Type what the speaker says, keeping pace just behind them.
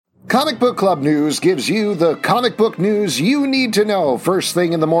Comic Book Club News gives you the comic book news you need to know first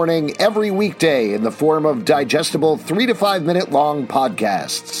thing in the morning every weekday in the form of digestible 3 to 5 minute long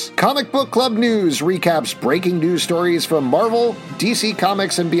podcasts. Comic Book Club News recaps breaking news stories from Marvel, DC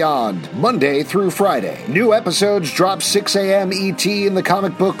Comics, and beyond, Monday through Friday. New episodes drop 6 a.m. ET in the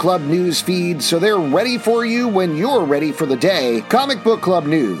Comic Book Club News feed, so they're ready for you when you're ready for the day. Comic Book Club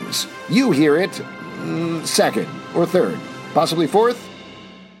News. You hear it second or third, possibly fourth.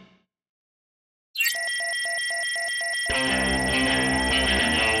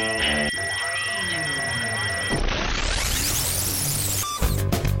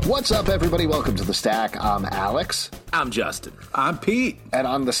 What's up, everybody? Welcome to The Stack. I'm Alex. I'm Justin. I'm Pete. And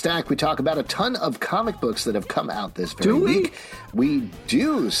on The Stack, we talk about a ton of comic books that have come out this very week. We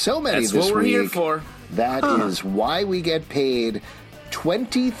do. So many That's this week. what we're here for. That is why we get paid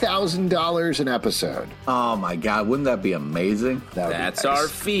 $20,000 an episode. Oh my God, wouldn't that be amazing? That's our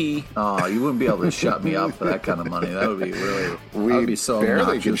fee. Oh, you wouldn't be able to shut me up for that kind of money. That would be really. We would be so barely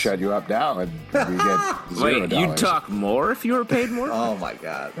obnoxious. can shut you up now, and we get $0. Wait, you'd talk more if you were paid more? Oh my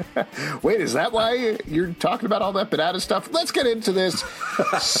God. Wait, is that why you're talking about all that banana stuff? Let's get into this.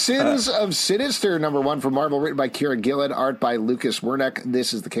 Sins of Sinister, #1 from Marvel, written by Kieran Gillen, art by Lucas Werneck.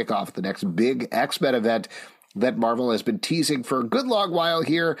 This is the kickoff of the next big X-Men event that Marvel has been teasing for a good long while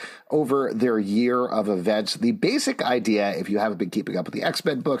here over their year of events. The basic idea, if you haven't been keeping up with the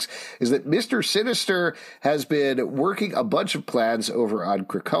X-Men books, is that Mr. Sinister has been working a bunch of plans over on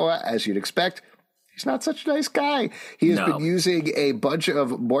Krakoa, as you'd expect. He's not such a nice guy. He has been using a bunch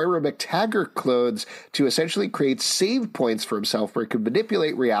of Moira McTaggart clones to essentially create save points for himself where he could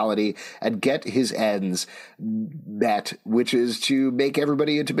manipulate reality and get his ends met, which is to make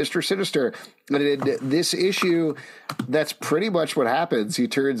everybody into Mr. Sinister. And in this issue, that's pretty much what happens. He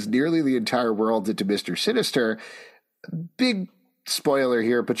turns nearly the entire world into Mr. Sinister. Big spoiler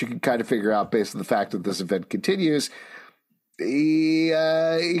here, but you can kind of figure out based on the fact that this event continues. He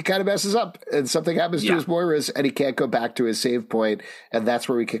kind of messes up and something happens to his Moiras and he can't go back to his save point. And that's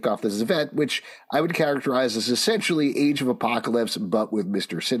where we kick off this event, which I would characterize as essentially Age of Apocalypse, but with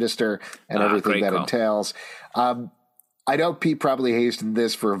Mr. Sinister and everything that entails. I know Pete probably hated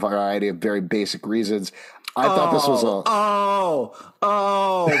this for a variety of very basic reasons. I thought this was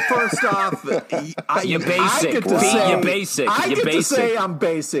first off, you're basic. You're basic. I get to say I'm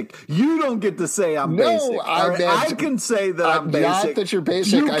basic. You don't get to say I'm basic. I can say that I'm basic. Not that you're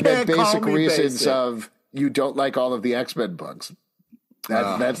basic. I meant basic reasons of you don't like all of the X-Men books.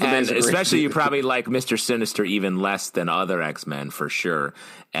 That's the basic especially reason. you probably like Mr. Sinister even less than other X-Men for sure.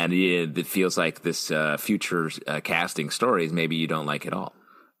 And it feels like this future casting stories, maybe you don't like it all.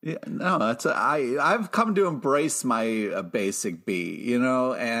 Yeah, no, I've come to embrace my basic B,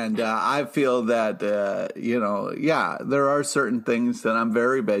 and I feel that, there are certain things that I'm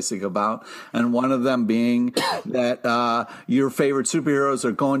very basic about. And one of them being that your favorite superheroes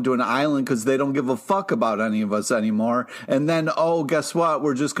are going to an island because they don't give a fuck about any of us anymore. And then, guess what?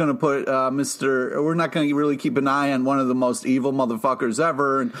 We're just going to put we're not going to really keep an eye on one of the most evil motherfuckers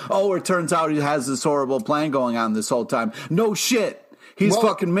ever. And, it turns out he has this horrible plan going on this whole time. No shit. He's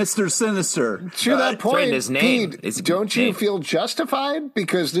fucking Mr. Sinister. To that point, his name. Pete, don't you feel justified?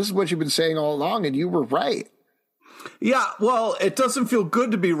 Because this is what you've been saying all along, and you were right. Yeah, well, it doesn't feel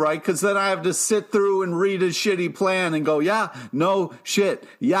good to be right because then I have to sit through and read his shitty plan and go, no shit.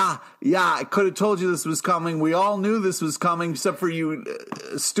 I could have told you this was coming. We all knew this was coming except for you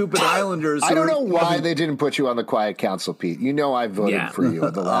stupid Islanders. I don't know why they didn't put you on the Quiet Council, Pete. You know I voted for you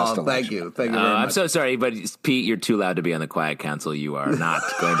at the last election. Thank you very much. I'm so sorry, but Pete, you're too loud to be on the Quiet Council. You are not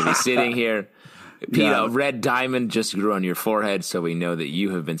going to be sitting here. Pete, a red diamond just grew on your forehead, so we know that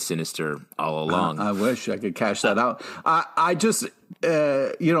you have been sinister all along. I wish I could cash that out. I just,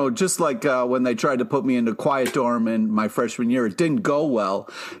 just like when they tried to put me into Quiet Dorm in my freshman year, it didn't go well.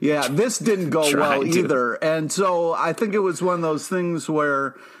 Yeah, this didn't go well either. And so I think it was one of those things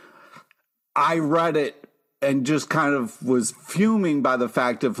where I read it and just kind of was fuming by the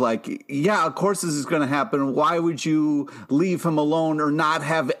fact of of course this is going to happen. Why would you leave him alone or not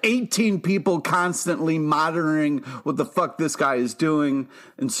have 18 people constantly monitoring what the fuck this guy is doing?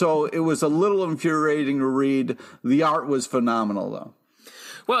 And so it was a little infuriating to read. The art was phenomenal, though.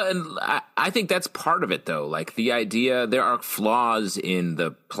 Well, and I think that's part of it, though. Like the idea, there are flaws in the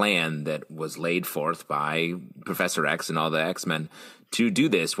plan that was laid forth by Professor X and all the X-Men to do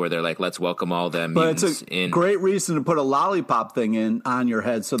this, where they're like, let's welcome all the mutants in. But it's a great reason to put a lollipop thing on your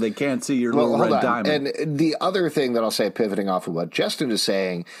head so they can't see your little red diamond. And the other thing that I'll say, pivoting off of what Justin is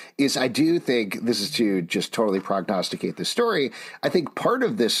saying, is I do think this is to just totally prognosticate the story. I think part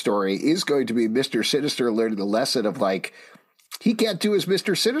of this story is going to be Mr. Sinister learning the lesson of he can't do his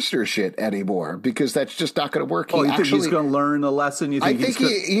Mr. Sinister shit anymore because that's just not going to work. You think he's going to learn a lesson? I think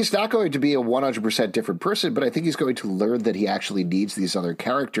he's not going to be a 100% different person, but I think he's going to learn that he actually needs these other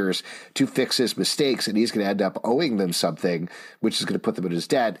characters to fix his mistakes, and he's going to end up owing them something, which is going to put them in his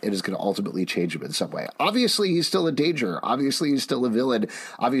debt and is going to ultimately change him in some way. Obviously, he's still a danger. Obviously, he's still a villain.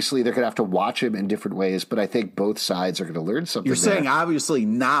 Obviously, they're going to have to watch him in different ways, but I think both sides are going to learn something. You're saying obviously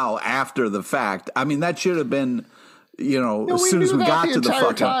now after the fact. I mean, that should have been... as soon as we got to the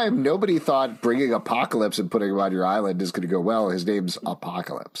fuck time, up. Nobody thought bringing Apocalypse and putting him on your island is going to go well. His name's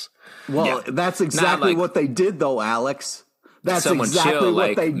Apocalypse. Well, that's exactly what they did, though, Alex. That's exactly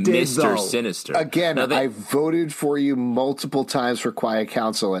what they did, Mr. Sinister. Again, I voted for you multiple times for Quiet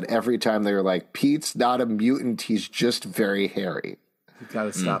Council, and every time they were like, Pete's not a mutant, he's just very hairy. You got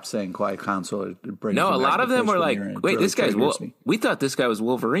to stop saying Quiet Council. No, a lot of them were like, "Wait, this guy's we thought this guy was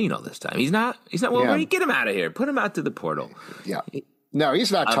Wolverine all this time. He's not. He's not Wolverine. Yeah. Get him out of here. Put him out to the portal." Yeah. No,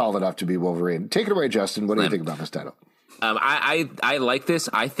 he's not tall enough to be Wolverine. Take it away, Justin. What do you think about this title? I like this.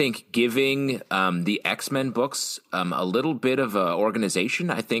 I think giving the X-Men books a little bit of organization,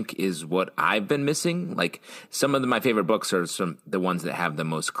 I think, is what I've been missing. Like some of my favorite books are the ones that have the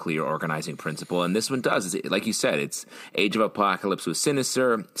most clear organizing principle, and this one does. Like you said, it's Age of Apocalypse with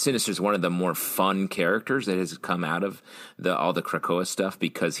Sinister. Sinister's one of the more fun characters that has come out of all the Krakoa stuff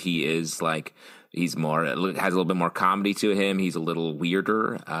because he is like. He's has a little bit more comedy to him. He's a little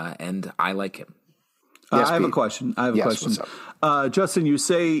weirder, and I like him. Yes, I have a question. Justin, you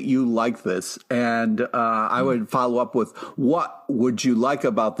say you like this, and I would follow up with what would you like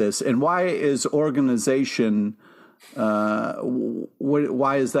about this, and why is organization?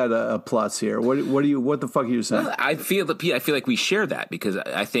 Why is that a plus here? What the fuck are you saying? Well, I feel like we share that because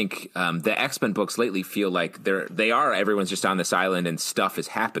I think the X-Men books lately feel like everyone's just on this island and stuff is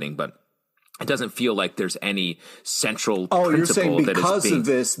happening, but. It doesn't feel like there's any central principle. You're saying because of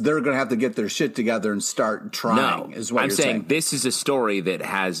this, they're going to have to get their shit together and start trying. No, is what I'm you're saying. This is a story that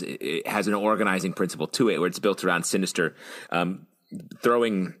has an organizing principle to it, where it's built around Sinister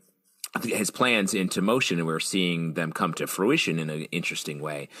throwing his plans into motion, and we're seeing them come to fruition in an interesting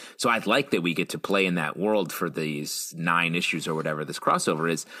way. So I'd like that we get to play in that world for these 9 issues or whatever this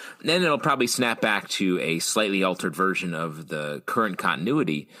crossover is. And then it'll probably snap back to a slightly altered version of the current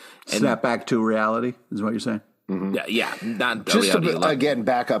continuity. And snap back to reality is what you're saying? Mm-hmm. Yeah, not just to, again,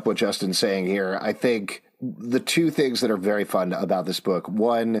 back up what Justin's saying here. I think the two things that are very fun about this book.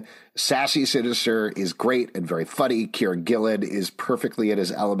 One, sassy Sinister is great and very funny. Kieran Gillen is perfectly in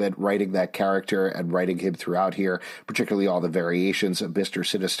his element writing that character and writing him throughout here, particularly all the variations of Mr.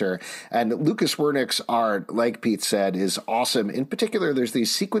 Sinister. And Lucas Wernick's art, like Pete said, is awesome. In particular, there's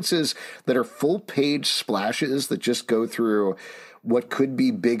these sequences that are full-page splashes that just go through what could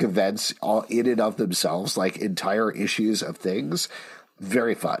be big events all in and of themselves, like entire issues of things.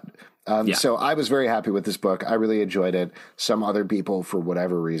 Very fun. So I was very happy with this book. I really enjoyed it. Some other people, for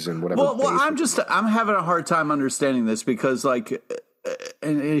whatever reason, Well, I'm having a hard time understanding this because, like,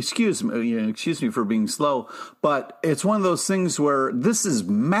 and excuse me for being slow, but it's one of those things where this is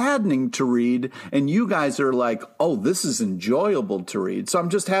maddening to read, and you guys are like, "Oh, this is enjoyable to read." So I'm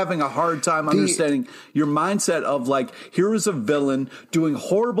just having a hard time understanding your mindset of like, here is a villain doing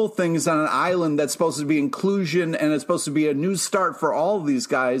horrible things on an island that's supposed to be inclusion and it's supposed to be a new start for all of these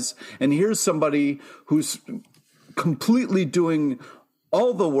guys, and here's somebody who's completely doing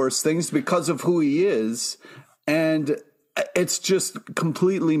all the worst things because of who he is, and it's just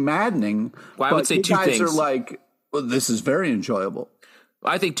completely maddening. Well, I would say two things. You guys are like, well, this is very enjoyable.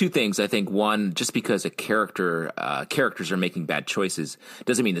 I think two things. I think one, just because characters are making bad choices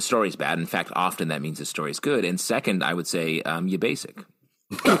doesn't mean the story's bad. In fact, often that means the story's good. And second, I would say you're basic.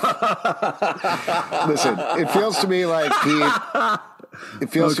 Listen, it feels to me like Pete. It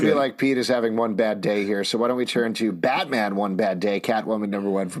feels to me like Pete is having one bad day here. So why don't we turn to Batman One Bad Day, Catwoman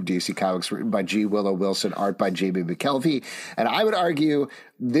 #1 from DC Comics, written by G. Willow Wilson, art by Jamie McKelvey. And I would argue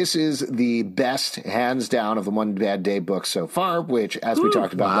this is the best, hands down, of the One Bad Day books so far, which, as we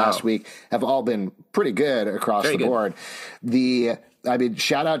talked about last week, have all been pretty good across the board.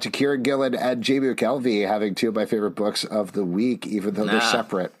 Shout out to Kieran Gillen and Jamie McKelvey having two of my favorite books of the week, even though they're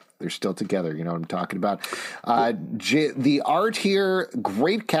separate. They're still together. You know what I'm talking about. The art here,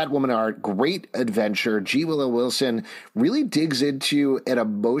 great Catwoman art, great adventure. G. Willow Wilson really digs into an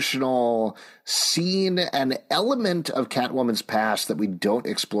emotional scene, an element of Catwoman's past that we don't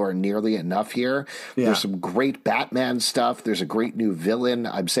explore nearly enough here. Yeah. There's some great Batman stuff. There's a great new villain.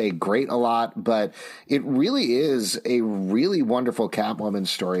 I'm saying great a lot, but it really is a really wonderful Catwoman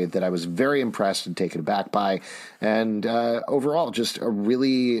story that I was very impressed and taken aback by. And overall, just a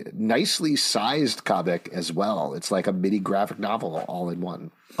really nicely sized comic as well. It's like a mini graphic novel all in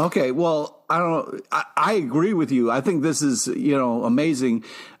one. Okay, well, I don't know. I agree with you. I think this is, amazing.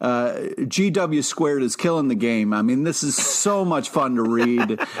 GW Squared is killing the game. I mean, this is so much fun to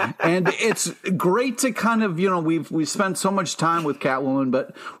read. And it's great to kind of, we've spent so much time with Catwoman,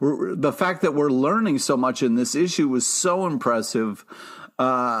 but the fact that we're learning so much in this issue was so impressive.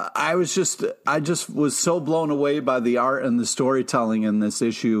 I just was so blown away by the art and the storytelling in this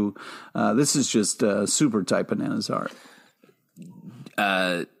issue. This is just super tight bananas art.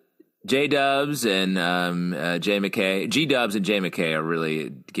 J-Dubs and J McKay, G-Dubs and J McKay are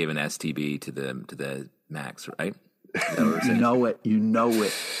really giving STB to the max, right? You know it.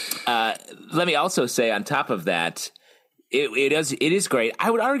 Let me also say, on top of that, it is great. I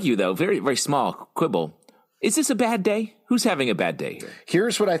would argue, though, very, very small quibble. Is this a bad day? Who's having a bad day here?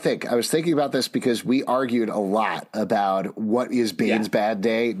 Here's what I think. I was thinking about this because we argued a lot about what is Bane's bad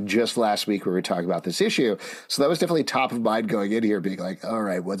day just last week when we were talking about this issue. So that was definitely top of mind going in here, being like, all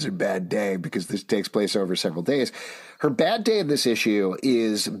right, what's her bad day? Because this takes place over several days. Her bad day in this issue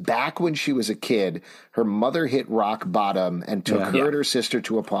is back when she was a kid, her mother hit rock bottom and took her and her sister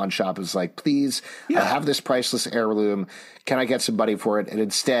to a pawn shop and was like, please, I have this priceless heirloom. Can I get some money for it? And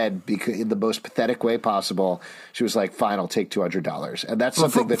instead, because in the most pathetic way possible, she was like, fine, I'll take $200. And that's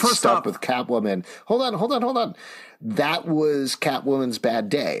something that stuck with Catwoman. Hold on. That was Catwoman's bad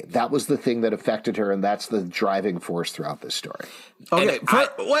day. That was the thing that affected her, and that's the driving force throughout this story. Okay,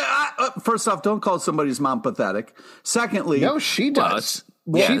 first off, don't call somebody's mom pathetic. Secondly... No, she does.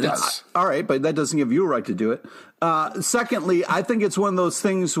 She does. All right, but that doesn't give you a right to do it. Secondly, I think it's one of those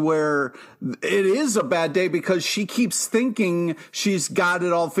things where it is a bad day because she keeps thinking she's got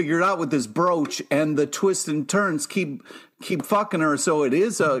it all figured out with this brooch, and the twists and turns keep fucking her. So it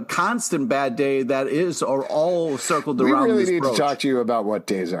is a constant bad day that is all circled around this brooch. We really need to talk to you about what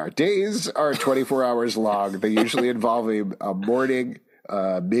days are. Days are 24 hours long. They usually involve a morning,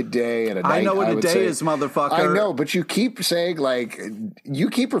 midday, and a night. I know what a day is, motherfucker. I know, but you keep saying,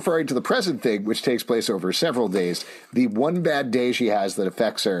 you keep referring to the present thing, which takes place over several days. The one bad day she has that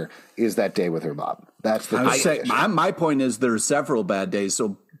affects her is that day with her mom. That's the my point is there's several bad days,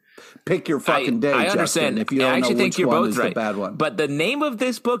 so pick your fucking day. I understand. Justin, if you don't I actually know think which you're one both is right. The bad one. But the name of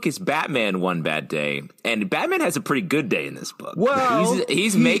this book is Batman One Bad Day, and Batman has a pretty good day in this book. Well,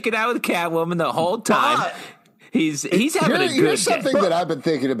 he's making out with Catwoman the whole time. He's having a good Here's day. something that I've been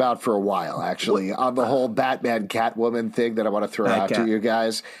thinking about for a while, actually, on the whole Batman Catwoman thing that I want to throw out to you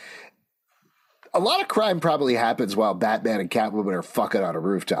guys. A lot of crime probably happens while Batman and Catwoman are fucking on a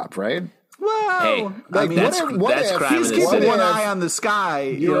rooftop, right? Well, hey, I mean, that's crime. He's keeping one eye on the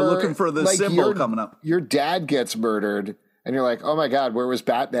sky, looking for the symbol coming up. Your dad gets murdered, and you're like, oh my God, where was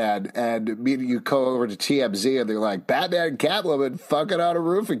Batman? And you go over to TMZ, and they're like, Batman and Catwoman fucking on a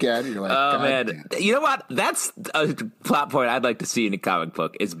roof again. And you're like, oh man, you know what? That's a plot point I'd like to see in a comic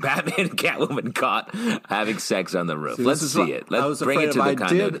book. Is Batman and Catwoman caught having sex on the roof? Let's see it. Let's bring it to the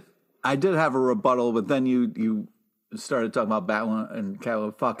continuity. I did have a rebuttal, but then you started talking about Batman and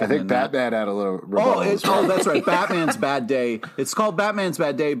Catwoman fucking. I think Batman had a little rebuttal. That's right. Batman's bad day. It's called Batman's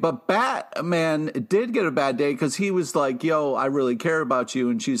bad day, but Batman did get a bad day because he was like, yo, I really care about you.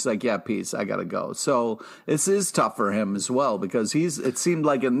 And she's like, yeah, peace. I got to go. So this is tough for him as well because it seemed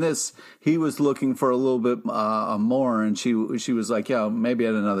like in this, he was looking for a little bit more. And she was like, yo, maybe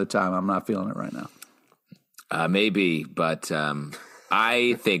at another time. I'm not feeling it right now. Maybe, but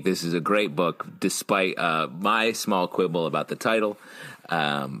I think this is a great book, despite my small quibble about the title.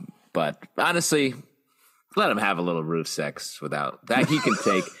 But honestly, let him have a little roof sex without that. He can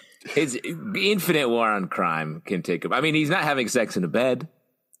take his infinite war on crime can take him. I mean, he's not having sex in a bed.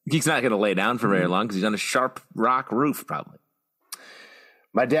 He's not going to lay down for very long because he's on a sharp rock roof, probably.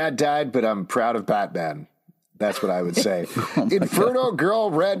 My dad died, but I'm proud of Batman. That's what I would say. Inferno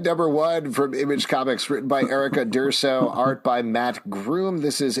Girl Red #1 from Image Comics, written by Erica D'Urso, art by Matt Groom.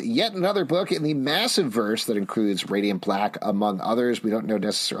 This is yet another book in the massive verse that includes Radiant Black, among others. We don't know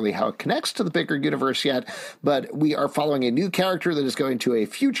necessarily how it connects to the bigger universe yet, but we are following a new character that is going to a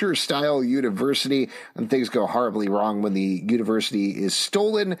future-style university, and things go horribly wrong when the university is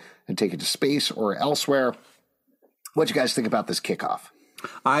stolen and taken to space or elsewhere. What do you guys think about this kickoff?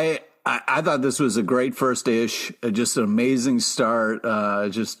 I thought this was a great first ish, just an amazing start,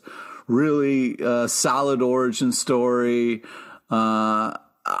 just really solid origin story.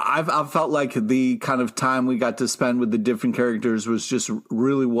 I've felt like the kind of time we got to spend with the different characters was just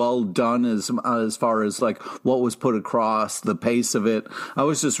really well done as far as like what was put across, the pace of it. I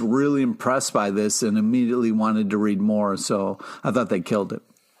was just really impressed by this and immediately wanted to read more. So I thought they killed it.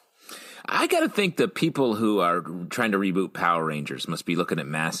 I got to think the people who are trying to reboot Power Rangers must be looking at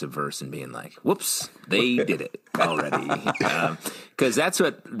Massiveverse and being like, whoops, they did it already. Because that's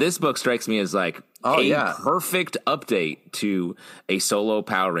what this book strikes me as like perfect update to a solo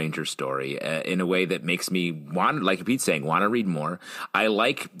Power Ranger story in a way that makes me want, like Pete's saying, want to read more. I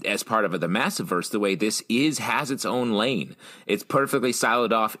like, as part of the Massiveverse, the way this has its own lane. It's perfectly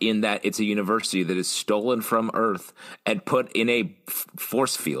siloed off in that it's a university that is stolen from Earth and put in a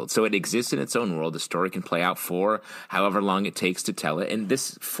force field. So it exists in its own world. The story can play out for however long it takes to tell it. And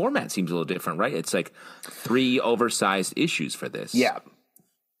this format seems a little different, right? It's like 3 oversized issues for this. Yeah.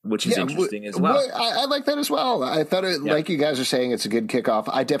 Which is interesting as well. I like that as well. I thought like you guys are saying, it's a good kickoff.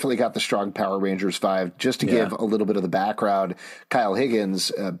 I definitely got the strong Power Rangers vibe. Just to give a little bit of the background, Kyle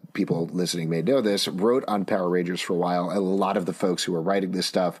Higgins, people listening may know this, wrote on Power Rangers for a while. A lot of the folks who are writing this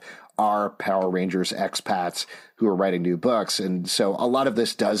stuff are Power Rangers expats who are writing new books. And so a lot of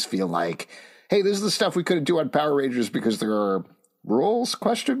this does feel like, hey, this is the stuff we couldn't do on Power Rangers because there are rules,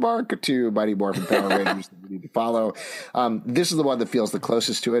 to Mighty Morphin Power Rangers that we need to follow. This is the one that feels the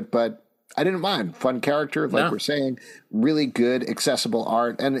closest to it, but I didn't mind. Fun character, like we're saying, really good, accessible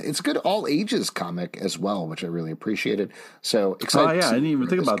art, and it's good all ages comic as well, which I really appreciated. So excited. Oh, yeah, I didn't even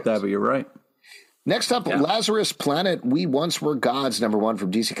think about that, but you're right. Next up, Lazarus Planet, We Once Were Gods, #1 from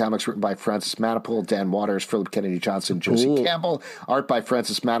DC Comics, written by Francis Manapul, Dan Waters, Philip Kennedy Johnson, Josie Campbell. Art by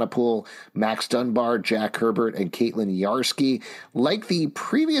Francis Manapul, Max Dunbar, Jack Herbert, and Caitlin Yarsky. Like the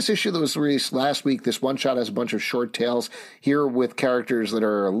previous issue that was released last week, this one-shot has a bunch of short tales here with characters that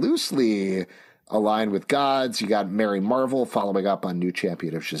are loosely aligned with gods. You got Mary Marvel following up on New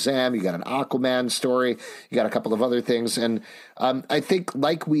Champion of Shazam. You got an Aquaman story. You got a couple of other things. And I think,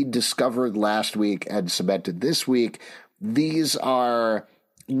 like we discovered last week and cemented this week, these are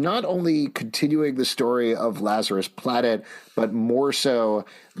not only continuing the story of Lazarus Planet, but more so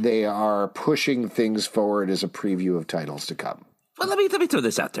they are pushing things forward as a preview of titles to come. Well, let me throw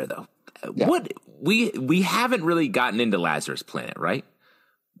this out there, though. Yeah. What we haven't really gotten into Lazarus Planet, right?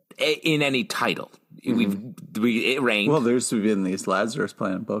 In any title. It rained. Well, there's been these Lazarus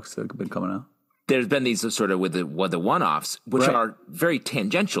Planet books that have been coming out. There's been these sort of with the one-offs, which are very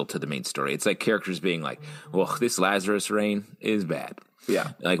tangential to the main story. It's like characters being like, well, this Lazarus rain is bad.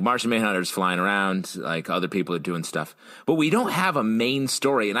 Yeah. Like Martian Manhunter's flying around, like other people are doing stuff. But we don't have a main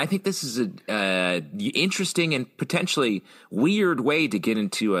story. And I think this is a interesting and potentially weird way to get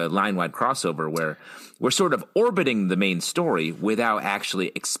into a line-wide crossover where we're sort of orbiting the main story without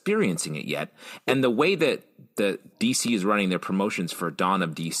actually experiencing it yet. And the way that the DC is running their promotions for Dawn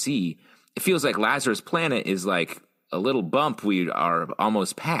of DC, it feels like Lazarus Planet is like a little bump we are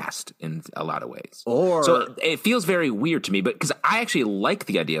almost past in a lot of ways. So it feels very weird to me, but because I actually like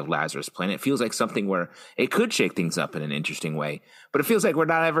the idea of Lazarus Planet. It feels like something where it could shake things up in an interesting way, but it feels like we're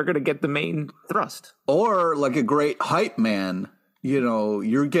not ever going to get the main thrust. Or like a great hype man, you know,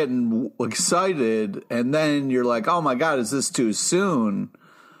 you're getting excited and then you're like, oh my God, is this too soon?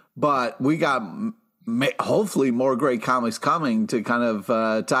 But we got hopefully more great comics coming to kind of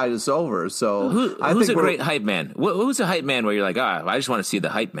tide us over. So who's a great hype man? Who's a hype man where you're like, I just want to see the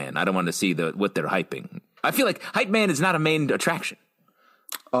hype man. I don't want to see what they're hyping. I feel like hype man is not a main attraction.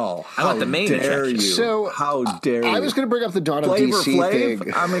 Oh, I want the main attraction. So how dare you? I was going to bring up the Dawn of Flavor DC Flav?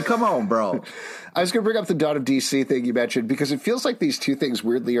 thing. I mean, come on, bro. I was going to bring up the Dawn of DC thing you mentioned because it feels like these two things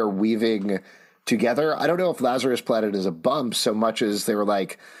weirdly are weaving together. I don't know if Lazarus Planet is a bump so much as they were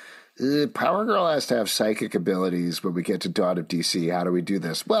like, Power Girl has to have psychic abilities when we get to Dawn of DC. How do we do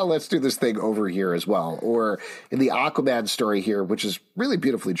this? Well, let's do this thing over here as well. Or in the Aquaman story here, which is really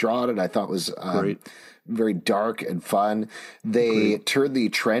beautifully drawn and I thought was very dark and fun. They turned the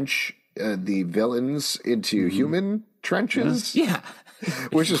trench, the villains into human trenches. Yeah.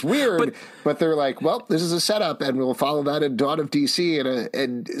 Which is weird, but they're like, well, this is a setup, and we'll follow that in Dawn of DC.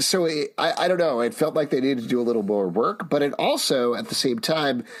 And so I don't know. It felt like they needed to do a little more work, but it also, at the same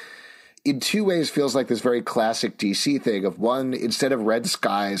time, in two ways feels like this very classic DC thing of one, instead of red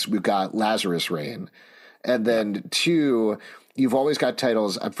skies, we've got Lazarus Rain. And then two, you've always got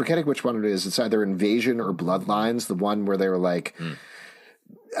titles. I'm forgetting which one it is. It's either Invasion or Bloodlines, the one where they were like,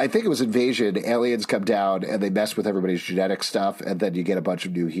 I think it was Invasion. Aliens come down and they mess with everybody's genetic stuff. And then you get a bunch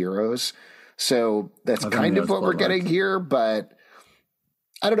of new heroes. So that's kind of what we're getting here, but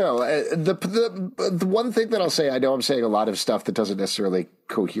I don't know. The one thing that I'll say, I know I'm saying a lot of stuff that doesn't necessarily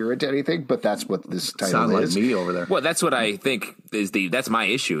cohere to anything, but that's what this title Sound is. like me over there. Well, that's what I think that's my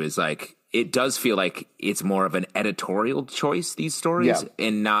issue is like, it does feel like it's more of an editorial choice, these stories,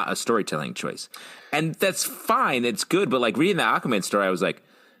 and not a storytelling choice. And that's fine. It's good. But like reading the Aquaman story, I was like,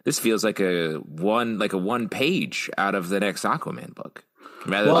 this feels like a one page out of the next Aquaman book.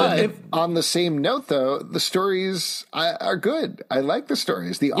 But on the same note, though, the stories are good. I like the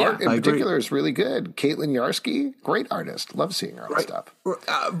stories. The art in particular is really good. Caitlin Yarsky, great artist. Love seeing her on stuff.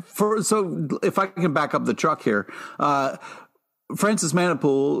 So if I can back up the truck here, Francis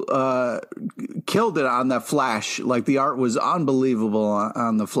Manipool killed it on that Flash. Like, the art was unbelievable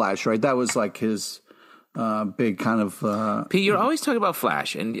on the Flash, right? That was like his big kind of Pete, you're always talking about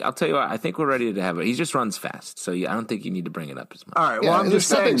Flash, and I'll tell you what, I think we're ready to have it. He just runs fast, so I don't think you need to bring it up as much. All right, well, there's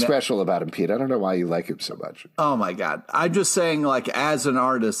something special about him, Pete. I don't know why you like him so much. Oh my God, I'm just saying, like, as an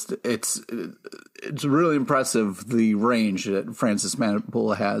artist, it's really impressive, the range that Francis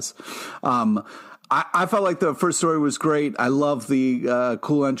Manipool has. I felt like the first story was great. I love the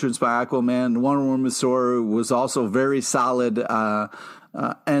cool entrance by Aquaman. Wonder Woman story was also very solid.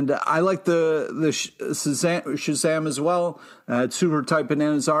 And I like the Shazam as well. Super Tight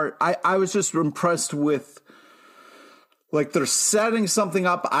Bananas art. I was just impressed with, like, they're setting something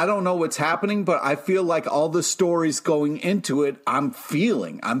up. I don't know what's happening, but I feel like all the stories going into it, I'm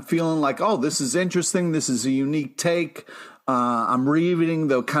feeling like, oh, this is interesting. This is a unique take. I'm reading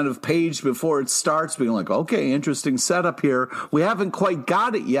the kind of page before it starts, being like, okay, interesting setup here. We haven't quite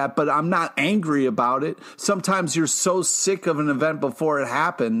got it yet, but I'm not angry about it. Sometimes you're so sick of an event before it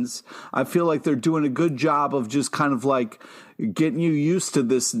happens. I feel like they're doing a good job of just kind of like getting you used to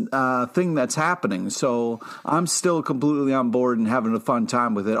this thing that's happening. So I'm still completely on board and having a fun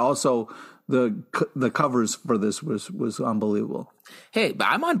time with it. Also, the covers for this was unbelievable. Hey, but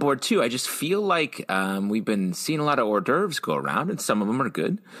I'm on board too. I just feel like we've been seeing a lot of hors d'oeuvres go around, and some of them are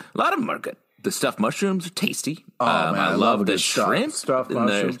good. A lot of them are good. The stuffed mushrooms are tasty. Oh, man, I love the shrimp. Stuffed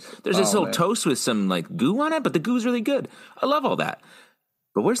mushrooms. There's this little toast with some like goo on it, but the goo's really good. I love all that.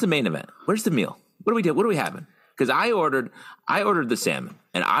 But where's the main event? Where's the meal? What do we do? What are we having? Because I ordered the salmon,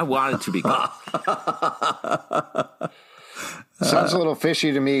 and I want it to be good. Sounds a little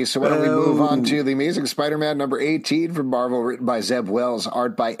fishy to me, so why don't we move on to The Amazing Spider-Man number 18 from Marvel, written by Zeb Wells,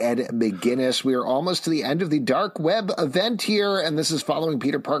 art by Ed McGuinness. We are almost to the end of the Dark Web event here, and this is following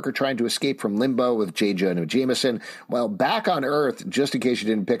Peter Parker trying to escape from Limbo with J. Jonah Jameson. While back on Earth, just in case you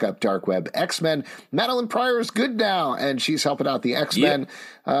didn't pick up Dark Web, X-Men, Madeline Pryor is good now, and she's helping out the X-Men,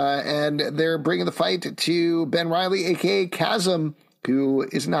 and they're bringing the fight to Ben Reilly, a.k.a. Chasm, who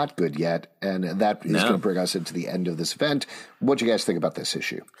is not good yet, and that is going to bring us into the end of this event. What do you guys think about this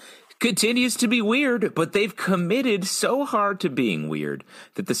issue? Continues to be weird, but they've committed so hard to being weird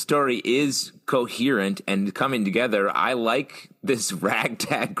that the story is coherent and coming together. I like this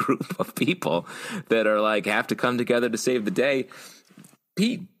ragtag group of people that are like have to come together to save the day.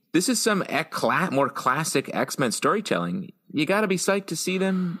 Pete, this is some more classic X-Men storytelling. You got to be psyched to see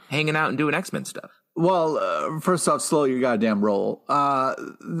them hanging out and doing X-Men stuff. Well, first off, slow your goddamn roll.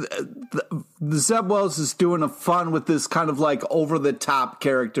 The Zeb Wells is doing a fun with this kind of like over-the-top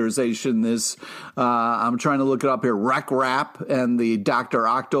characterization. This, I'm trying to look it up here, Wreck Rap and the Dr.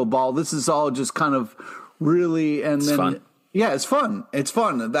 Octoball. This is all just kind of really, and then, fun. Yeah, it's fun. It's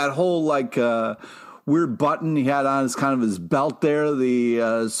fun. That whole like weird button he had on his kind of his belt there, the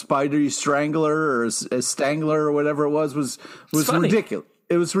Spidey Strangler or Stangler or whatever it was ridiculous.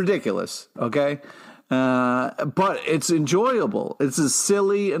 It was ridiculous, okay? But it's enjoyable. It's a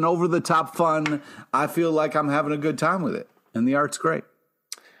silly and over-the-top fun. I feel like I'm having a good time with it, and the art's great.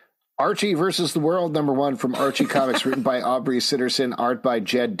 Archie versus the World, number 1 from Archie Comics, written by Aubrey Sitterson, art by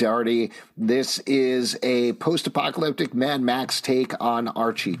Jed Doherty. This is a post-apocalyptic Mad Max take on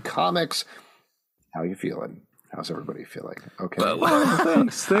Archie Comics. How are you feeling? How's everybody feeling? Okay.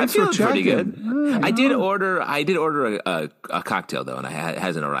 Thanks. I'm feeling pretty good. I did order a cocktail though, and it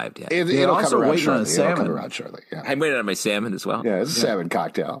hasn't arrived yet. It'll also come around waiting on shortly. salmon. It'll come around shortly. Yeah. I'm waiting on my salmon as well. Yeah, it's a salmon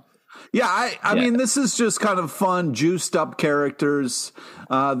cocktail. Yeah, I mean, this is just kind of fun, juiced up characters.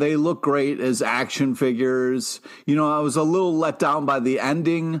 They look great as action figures. You know, I was a little let down by the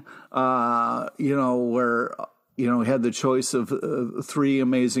ending, where he had the choice of 3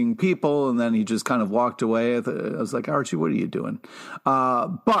 amazing people, and then he just kind of walked away. I was like, Archie, what are you doing?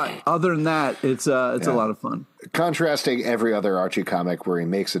 But other than that, it's a lot of fun. Contrasting every other Archie comic where he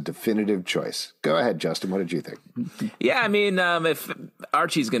makes a definitive choice. Go ahead, Justin. What did you think? Yeah, I mean, if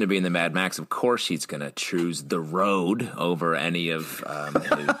Archie's going to be in the Mad Max, of course he's going to choose the road over any of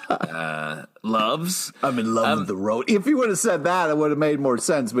his loves. I'm in love with the road. If he would have said that, it would have made more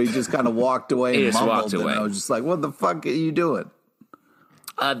sense, but he just kind of walked away and mumbled, and I was just like, what the fuck are you doing?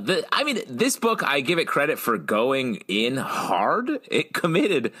 This book, I give it credit for going in hard. It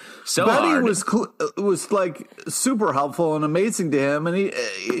committed so Betty hard. was like super helpful and amazing to him, and he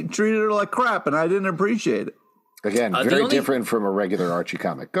treated her like crap, and I didn't appreciate it. Again, very different from a regular Archie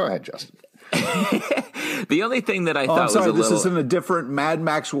comic. Go ahead, Justin. The only thing that I thought was a little... This isn't a different Mad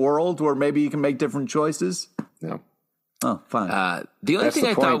Max world where maybe you can make different choices? No. Oh, fine. The only thing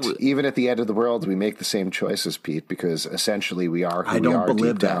I thought... Even at the end of the world, we make the same choices, Pete, because essentially we are who we are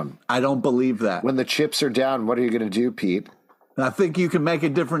deep down. I don't believe that. When the chips are down, what are you going to do, Pete? I think you can make a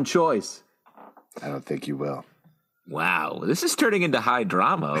different choice. I don't think you will. Wow, this is turning into high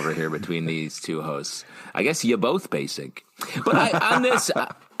drama over here between these two hosts. I guess you're both basic. But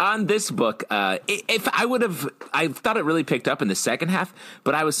on this book, if I thought it really picked up in the second half,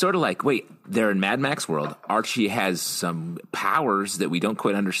 but I was sort of like, wait, they're in Mad Max world. Archie has some powers that we don't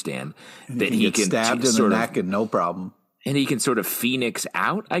quite understand. That he can stabbed in the neck and no problem. And he can sort of phoenix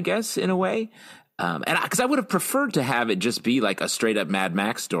out, I guess, in a way. And because I would have preferred to have it just be like a straight up Mad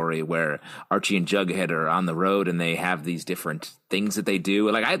Max story where Archie and Jughead are on the road and they have these different things that they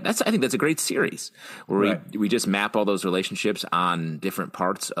do. Like I think that's a great series where we just map all those relationships on different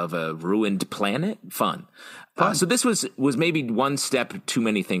parts of a ruined planet. Fun. So this was maybe one step too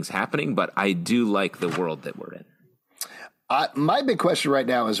many things happening, but I do like the world that we're in. My big question right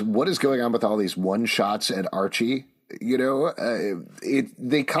now is what is going on with all these one shots at Archie? You know,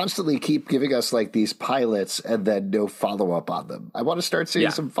 they constantly keep giving us like these pilots and then no follow up on them. I want to start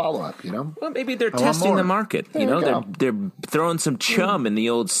seeing some follow up, you know? Well, maybe they're testing the market. You know, they're throwing some chum in the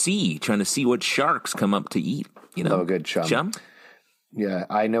old sea, trying to see what sharks come up to eat. You know, good chum. Chum? Yeah,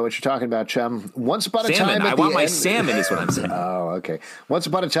 I know what you're talking about, chum. Once upon a salmon. time, I want my salmon is what I'm saying. Oh, okay. Once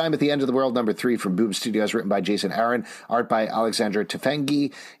upon a time at the end of the world, #3 from Boom Studios, written by Jason Aaron, art by Alexandra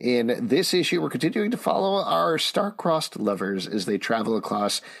Tefengi. In this issue, we're continuing to follow our star-crossed lovers as they travel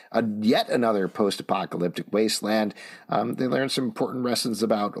across yet another post-apocalyptic wasteland. They learn some important lessons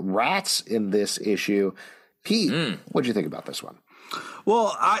about rats in this issue. Pete, what do you think about this one?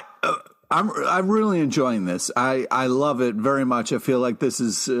 Well, I'm really enjoying this. I love it very much. I feel like this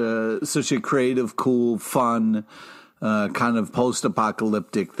is such a creative, cool, fun kind of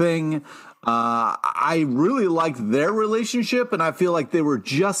post-apocalyptic thing. I really liked their relationship, and I feel like they were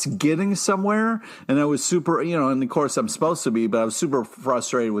just getting somewhere. And I was super, and of course I'm supposed to be, but I was super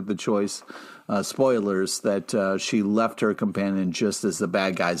frustrated with the choice. Spoilers that she left her companion just as the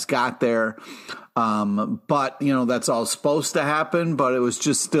bad guys got there. But, that's all supposed to happen, but it was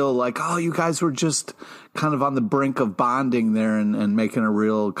just still like, oh, you guys were just kind of on the brink of bonding there and making a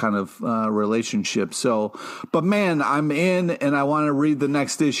real kind of relationship. So, but man, I'm in and I want to read the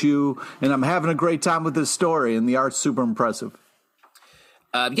next issue and I'm having a great time with this story and the art's super impressive.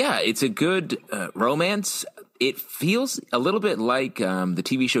 Yeah, it's a good romance. It feels a little bit like the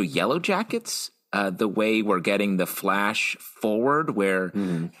TV show Yellow Jackets, the way we're getting the flash forward, where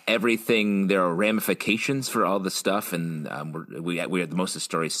everything, there are ramifications for all the stuff, and we have most of the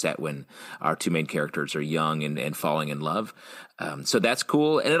story set when our two main characters are young and falling in love. So that's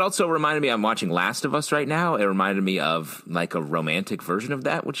cool. And it also reminded me, I'm watching Last of Us right now. It reminded me of like a romantic version of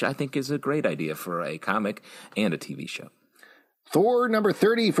that, which I think is a great idea for a comic and a TV show. Thor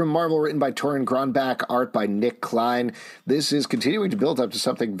 #30 from Marvel, written by Torrin Grönbach, art by Nick Klein. This is continuing to build up to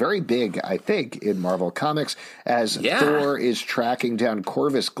something very big, I think, in Marvel Comics, as Thor is tracking down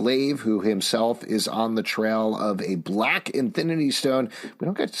Corvus Glaive, who himself is on the trail of a black Infinity Stone. We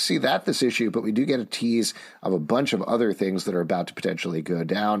don't get to see that this issue, but we do get a tease of a bunch of other things that are about to potentially go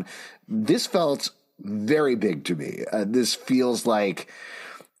down. This felt very big to me. This feels like,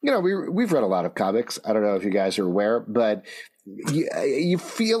 we've read a lot of comics. I don't know if you guys are aware, but you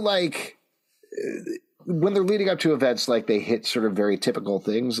feel like when they're leading up to events, like they hit sort of very typical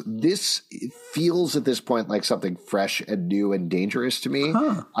things. This feels at this point like something fresh and new and dangerous to me.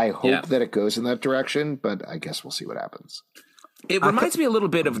 I hope that it goes in that direction, but I guess we'll see what happens. It reminds me a little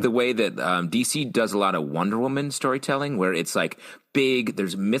bit of the way that DC does a lot of Wonder Woman storytelling, where it's like big,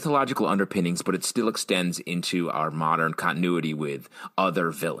 there's mythological underpinnings, but it still extends into our modern continuity with other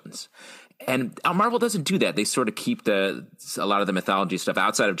villains. And Marvel doesn't do that. They sort of keep a lot of the mythology stuff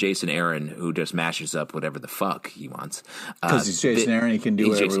outside of Jason Aaron, who just mashes up whatever the fuck he wants. Because he's Jason Aaron, he can do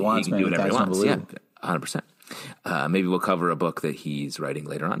whatever he wants. He can do whatever he wants. Yeah, 100%. Maybe we'll cover a book that he's writing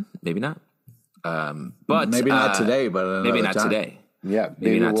later on. Maybe not. But maybe not today. But maybe not today. Yeah,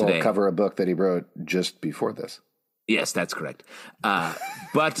 maybe not we'll cover a book that he wrote just before this. Yes, that's correct.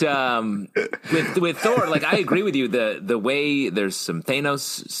 But with Thor, like I agree with you. The way there's some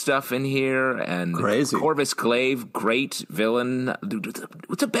Thanos stuff in here and crazy. Corvus Glaive, great villain.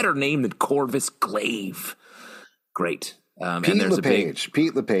 What's a better name than Corvus Glaive? Great. Pete LePage.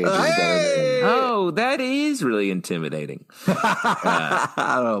 Pete LePage is better name. Oh, that is really intimidating.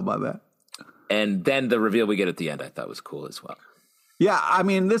 I don't know about that. And then the reveal we get at the end, I thought was cool as well. Yeah, I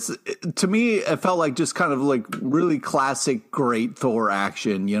mean, this, to me, it felt like just kind of like really classic, great Thor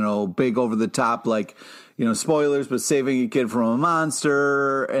action, big over the top, like, spoilers, but saving a kid from a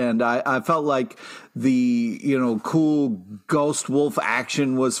monster. And I felt like the, cool ghost wolf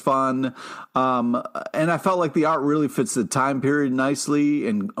action was fun. And I felt like the art really fits the time period nicely,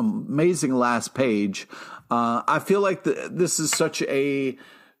 and amazing last page. I feel like this is such a,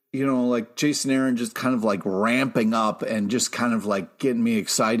 like Jason Aaron just kind of like ramping up and just kind of like getting me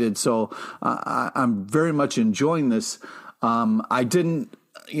excited. So I'm very much enjoying this. I didn't,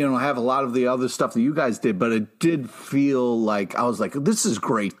 have a lot of the other stuff that you guys did, but it did feel like I was like, this is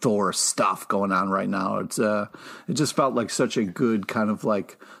great Thor stuff going on right now. It just felt like such a good kind of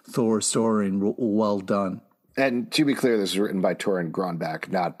like Thor story and well done. And to be clear, this is written by Torrin Grönbach,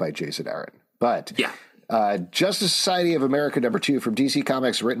 not by Jason Aaron. But yeah. Justice Society of America #2 from DC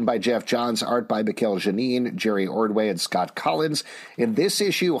Comics, written by Jeff Johns, art by Mikkel Janin, Jerry Ordway, and Scott Collins. In this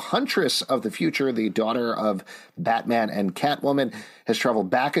issue, Huntress of the Future, the daughter of Batman and Catwoman, has traveled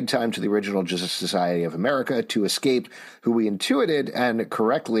back in time to the original Justice Society of America to escape who we intuited and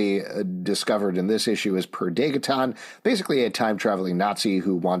correctly discovered in this issue as Per Degaton, basically a time-traveling Nazi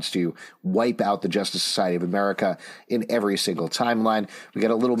who wants to wipe out the Justice Society of America in every single timeline. We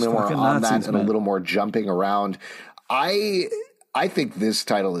get a little bit more on that and a little more jumping around. I think this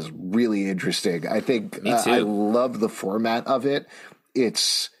title is really interesting. I think I love the format of it.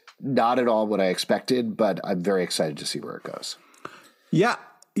 It's not at all what I expected, but I'm very excited to see where it goes. Yeah.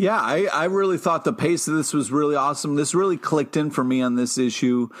 I really thought the pace of this was really awesome. This really clicked in for me on this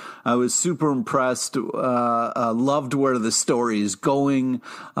issue. I was super impressed. Loved where the story is going.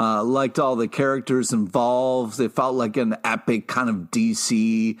 Liked all the characters involved. It felt like an epic kind of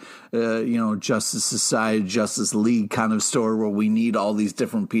DC, Justice Society, Justice League kind of story where we need all these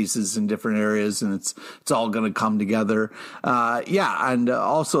different pieces in different areas, and it's all going to come together. And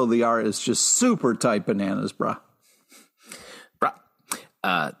also the art is just super tight bananas, bruh.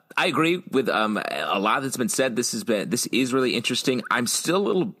 I agree with a lot that's been said. This is really interesting. I'm still a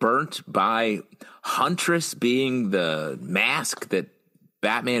little burnt by Huntress being the mask that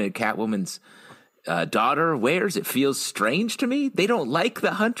Batman and Catwoman's daughter wears. It feels strange to me. They don't like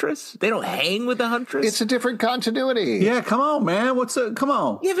the Huntress. They don't hang with the Huntress. It's a different continuity. Yeah, come on, man. Come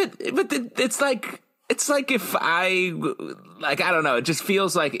on. Yeah, but it's like. It's like if I don't know. It just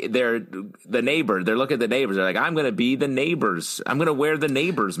feels like they're the neighbor. They're looking at the neighbors. They're like, I'm going to be the neighbors. I'm going to wear the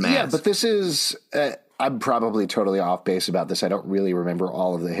neighbor's mask. Yeah, but this is I'm probably totally off base about this. I don't really remember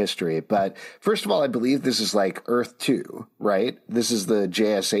all of the history. But first of all, I believe this is like Earth 2, right? This is the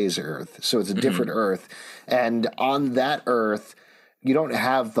JSA's Earth. So it's a different Earth. And on that Earth, you don't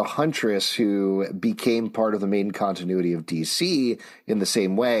have the Huntress who became part of the main continuity of DC in the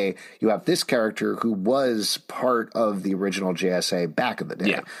same way. You have this character who was part of the original JSA back in the day.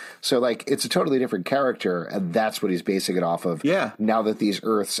 Yeah. So, like, it's a totally different character, and that's what he's basing it off of. Yeah. Now that these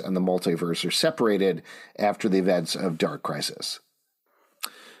Earths and the multiverse are separated after the events of Dark Crisis.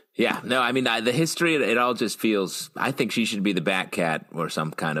 Yeah, no, I mean, the history, it all just feels, I think she should be the Batcat or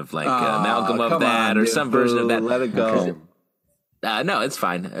some kind of, like, amalgam of that or some version of that. Let it go. No, it's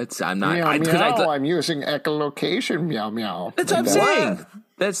fine. I'm not. I'm using echolocation. Meow meow. That's what I'm saying.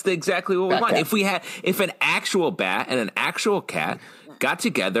 That's exactly what we want. If an actual bat and an actual cat got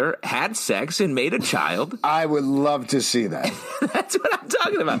together, had sex, and made a child, I would love to see that. That's what I'm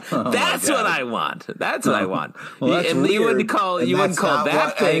talking about. That's what I want. That's what I want. Well, you wouldn't call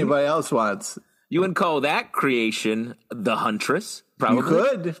that thing anybody else wants. You wouldn't call that creation the Huntress. Probably. You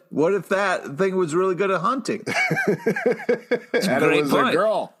could. What if that thing was really good at hunting? And it was a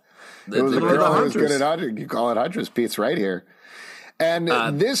girl. It was a girl who was good at hunting. You call it Huntress. Pete's right here. And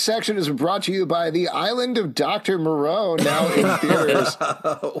this section is brought to you by The Island of Dr. Moreau, now in theaters.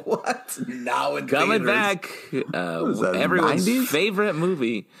 What? Now in Coming theaters? Back. Everyone's 90s? Favorite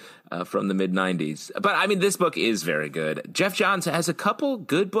movie from the mid-'90s. But, I mean, this book is very good. Jeff Johns has a couple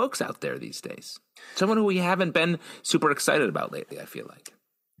good books out there these days. Someone who we haven't been super excited about lately, I feel like.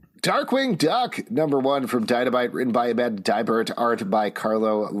 Darkwing Duck, #1 from Dynamite, written by Amanda Dibert, art by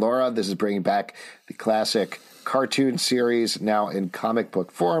Carlo Laura. This is bringing back the classic cartoon series, now in comic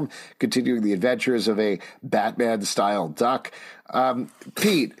book form, continuing the adventures of a Batman-style duck.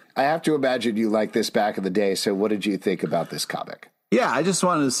 Pete, I have to imagine you liked this back in the day, so what did you think about this comic? Yeah, I just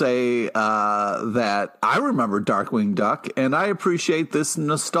wanted to say that I remember Darkwing Duck, and I appreciate this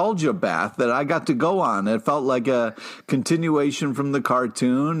nostalgia bath that I got to go on. It felt like a continuation from the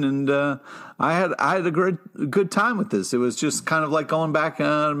cartoon, and I had a good time with this. It was just kind of like going back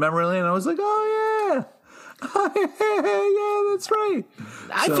on memory lane. I was like, oh, yeah. Yeah, that's right.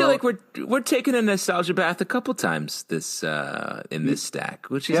 I feel like we're taking a nostalgia bath a couple times this in this stack,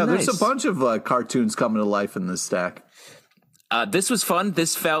 which is nice. There's a bunch of cartoons coming to life in this stack. This was fun.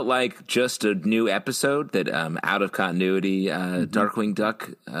 This felt like just a new episode that out of continuity. Darkwing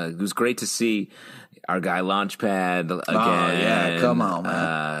Duck. It was great to see our guy Launchpad again. Oh, yeah, come on,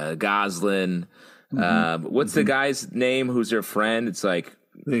 man. Goslin. What's the guy's name? Who's their friend? It's like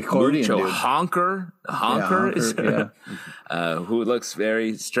the accordion Mucho dude. Honker. Who looks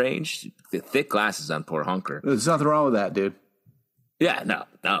very strange. The thick glasses on poor Honker. There's nothing wrong with that, dude. Yeah, no,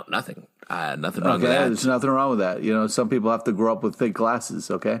 nothing. Nothing wrong with that. There's nothing wrong with that. You know, some people have to grow up with thick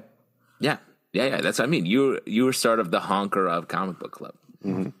glasses, okay? Yeah. That's what I mean. You were sort of the honker of Comic Book Club.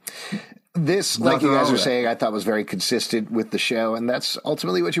 Mm-hmm. This, like you guys are saying, I thought was very consistent with the show, and that's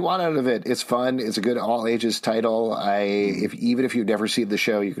ultimately what you want out of it. It's fun. It's a good all ages title. Even if you've never seen the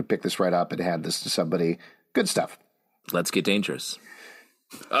show, you could pick this right up and hand this to somebody. Good stuff. Let's get dangerous.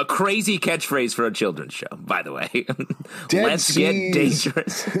 A crazy catchphrase for a children's show, by the way. Let's get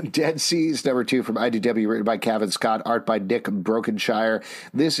dangerous. Dead Seas, number 2 from IDW, written by Kevin Scott, art by Nick Brokenshire.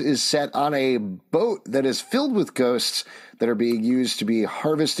 This is set on a boat that is filled with ghosts that are being used to be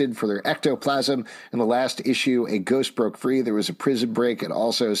harvested for their ectoplasm. In the last issue, a ghost broke free. There was a prison break, and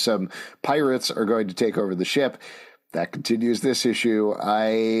also some pirates are going to take over the ship. That continues this issue.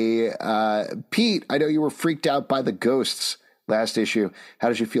 Pete, I know you were freaked out by the ghosts last issue. How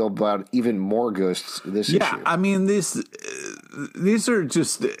did you feel about even more ghosts this issue? Yeah, I mean, these are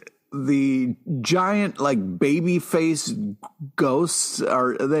just the giant, like, baby face ghosts.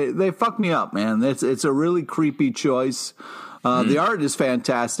 They fuck me up, man. It's a really creepy choice. The art is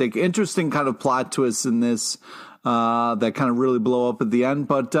fantastic. Interesting kind of plot twists in this that kind of really blow up at the end.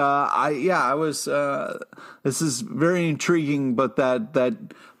 But I was. This is very intriguing. But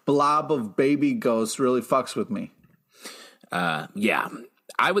that blob of baby ghosts really fucks with me. Yeah,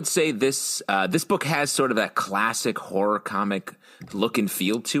 I would say this book has sort of that classic horror comic look and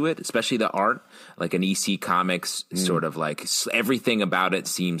feel to it, especially the art, like an EC Comics sort of like everything about it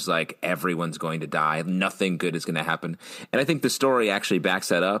seems like everyone's going to die. Nothing good is going to happen. And I think the story actually backs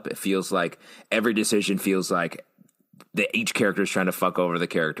that up. It feels like every decision feels like each character is trying to fuck over the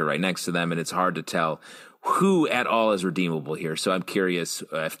character right next to them. And it's hard to tell who at all is redeemable here. So I'm curious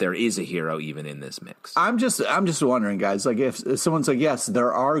if there is a hero even in this mix. I'm just wondering, guys, like if someone's like, yes,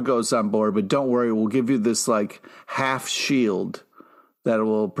 there are ghosts on board, but don't worry, we'll give you this like half shield that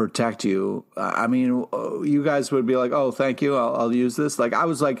will protect you. I mean, you guys would be like, oh, thank you, I'll use this. Like I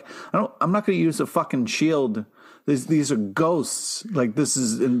was like, I'm not going to use a fucking shield. These are ghosts. Like this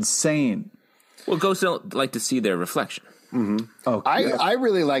is insane. Well, ghosts don't like to see their reflection. Mm-hmm. Oh, I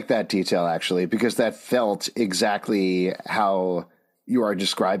really like that detail, actually, because that felt exactly how you are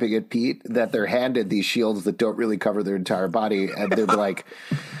describing it, Pete, that they're handed these shields that don't really cover their entire body, and they're like,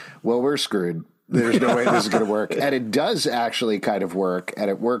 well, we're screwed. There's no way this is going to work. And it does actually kind of work, and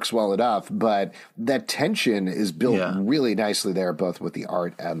it works well enough, but that tension is built really nicely there, both with the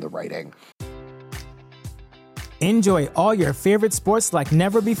art and the writing. Enjoy all your favorite sports like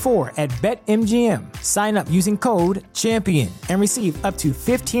never before at BetMGM. Sign up using code CHAMPION and receive up to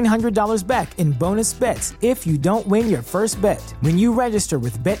 $1,500 back in bonus bets if you don't win your first bet. When you register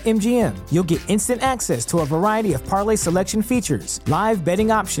with BetMGM, you'll get instant access to a variety of parlay selection features, live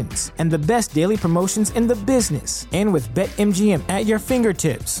betting options, and the best daily promotions in the business. And with BetMGM at your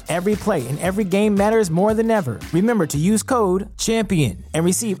fingertips, every play and every game matters more than ever. Remember to use code CHAMPION and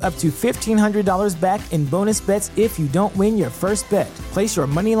receive up to $1,500 back in bonus bets if you don't win your first bet. Place your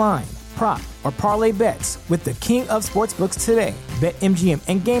money line, prop, or parlay bets with the king of sportsbooks today. BetMGM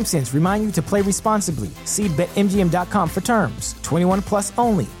and GameSense remind you to play responsibly. See BetMGM.com for terms. 21 plus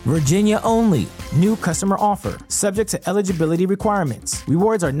only. Virginia only. New customer offer. Subject to eligibility requirements.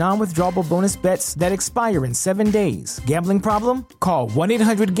 Rewards are non-withdrawable bonus bets that expire in 7 days. Gambling problem? Call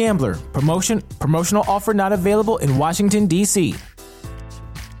 1-800-GAMBLER. Promotional offer not available in Washington, D.C.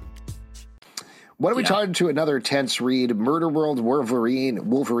 What are we talking to another tense read? Murder World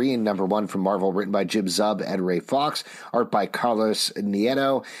Wolverine number 1 from Marvel, written by Jim Zub and Ray Fox, art by Carlos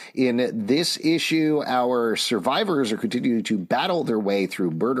Nieto. In this issue, our survivors are continuing to battle their way through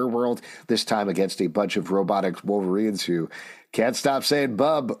Murder World, this time against a bunch of robotic Wolverines who can't stop saying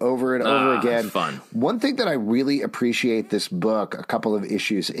bub over and over again. Fun. One thing that I really appreciate this book, a couple of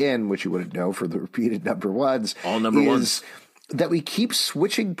issues in, which you wouldn't know for the repeated number ones, all number ones, that we keep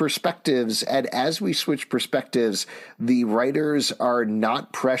switching perspectives, and as we switch perspectives, the writers are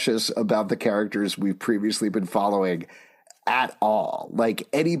not precious about the characters we've previously been following at all. Like,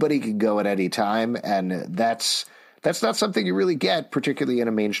 anybody can go at any time, and that's not something you really get, particularly in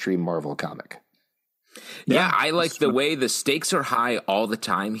a mainstream Marvel comic. Yeah, I like the way the stakes are high all the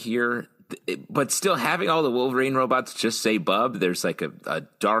time here, but still having all the Wolverine robots just say bub. There's like a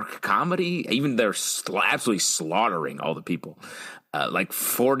dark comedy. Even they're absolutely slaughtering all the people. Like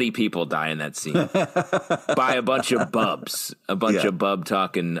 40 people die in that scene by a bunch of bubs, of bub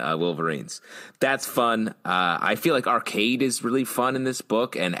talking Wolverines. That's fun. I feel like Arcade is really fun in this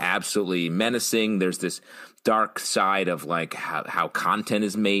book and absolutely menacing. There's this dark side of like how content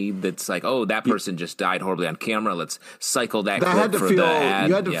is made. That's like, oh, that person just died horribly on camera. Let's cycle that clip for the ad.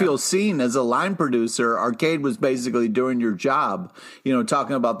 You had to feel seen as a line producer. Arcade was basically doing your job,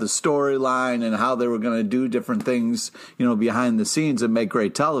 talking about the storyline and how they were going to do different things, behind the scenes and make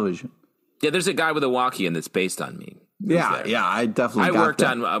great television. Yeah, there's a guy with a walkie-in that's based on me. Yeah, I definitely worked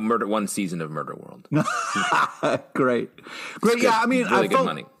on one season of Murder World. Great. Good. Yeah, I mean, really good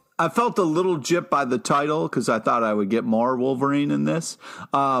money. I felt a little gypped by the title because I thought I would get more Wolverine in this,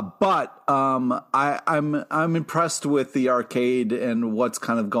 but I'm impressed with the Arcade and what's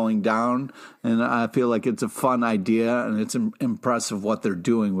kind of going down, and I feel like it's a fun idea and it's impressive what they're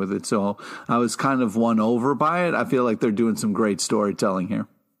doing with it. So I was kind of won over by it. I feel like they're doing some great storytelling here.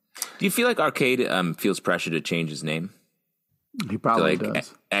 Do you feel like Arcade feels pressure to change his name? He probably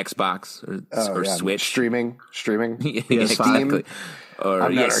does. Xbox or Switch streaming. Yeah, exactly. Or,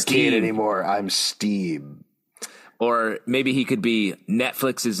 I'm not Arcade Steam anymore. I'm Steam. Or maybe he could be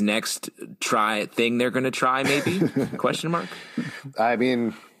Netflix's next thing they're going to try, maybe? Question mark? I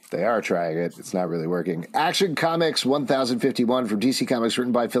mean, they are trying it. It's not really working. Action Comics 1051 from DC Comics,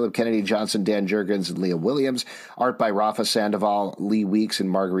 written by Philip Kennedy Johnson, Dan Jurgens, and Leah Williams. Art by Rafa Sandoval, Lee Weeks, and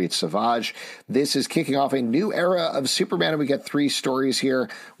Marguerite Sauvage. This is kicking off a new era of Superman, and we get 3 stories here.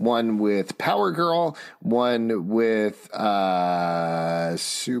 One with Power Girl, one with Superbad,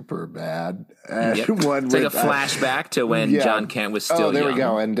 and one it's with... like a flashback to when John Kent was still there young. we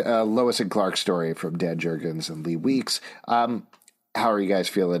go. And Lois and Clark story from Dan Jurgens and Lee Weeks. How are you guys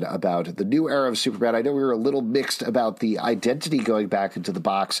feeling about the new era of Superman? I know we were a little mixed about the identity going back into the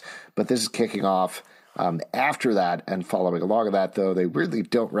box, but this is kicking off after that and following along of that, though they really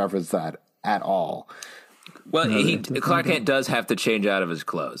don't reference that at all. Well, Clark Kent does have to change out of his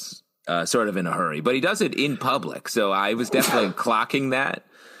clothes, sort of in a hurry, but he does it in public. So I was definitely clocking that.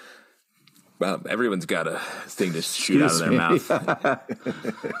 Well, everyone's got a thing to shoot out of their mouth.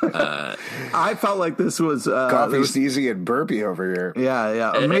 I felt like this was Coffee, Sneezy, and Burpee over here.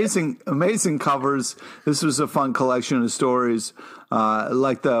 Yeah. Amazing covers. This was a fun collection of stories.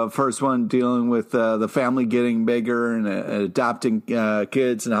 Like the first one dealing with the family getting bigger and adopting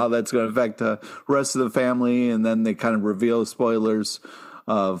kids and how that's going to affect the rest of the family. And then they kind of reveal spoilers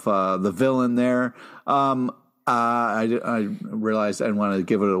of the villain there. I realized I didn't want to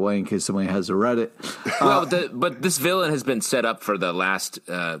give it away in case somebody hasn't read it. But this villain has been set up for the last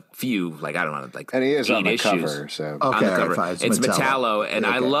few, and he is 8 on the issues. cover. So okay, on the cover. Fine. It's Metallo, and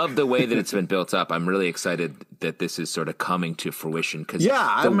I love the way that it's been built up. I'm really excited that this is sort of coming to fruition because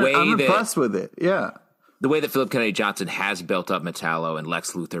I'm impressed with it. Yeah. The way that Philip Kennedy Johnson has built up Metallo and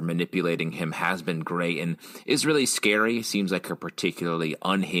Lex Luthor manipulating him has been great and is really scary. Seems like a particularly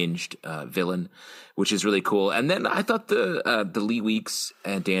unhinged villain, which is really cool. And then I thought the Lee Weeks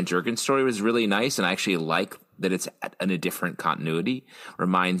and Dan Jurgens story was really nice, and I actually like that it's in a different continuity.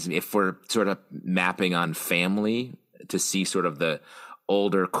 Reminds me, if we're sort of mapping on family, to see sort of the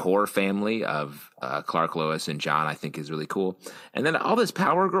older core family of Clark, Lois, and John, I think is really cool. And then all this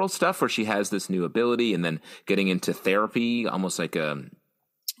Power Girl stuff where she has this new ability and then getting into therapy, almost like a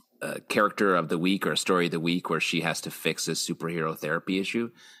character of the week or a story of the week where she has to fix a superhero therapy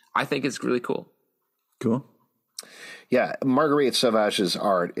issue. I think it's really cool. Cool. Yeah, Marguerite Sauvage's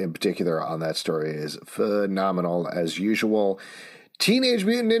art in particular on that story is phenomenal as usual. Teenage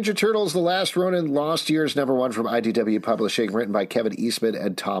Mutant Ninja Turtles, The Last Ronin, Lost Years, #1 from IDW Publishing, written by Kevin Eastman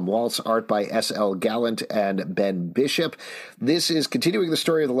and Tom Waltz, art by S.L. Gallant and Ben Bishop. This is continuing the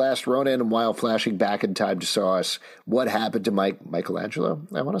story of The Last Ronin while flashing back in time to show us what happened to Michelangelo,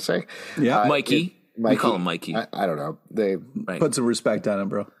 I want to say. Yeah, Mikey. We call him Mikey. I don't know. They put some respect on him,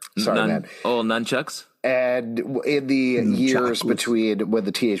 bro. Sorry, man. Oh, nunchucks? And in the years between when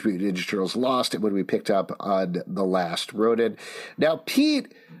the Teenage Mutant Ninja Turtles lost and when we picked up on The Last Ronin. Now,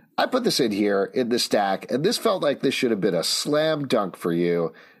 Pete, I put this in here in the stack, and this felt like this should have been a slam dunk for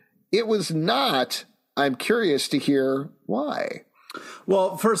you. It was not. I'm curious to hear why.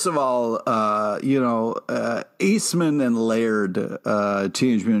 Well, first of all, Eastman and Laird,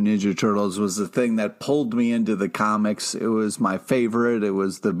 Teenage Mutant Ninja Turtles, was the thing that pulled me into the comics. It was my favorite. It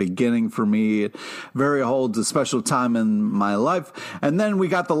was the beginning for me. It very holds a special time in my life. And then we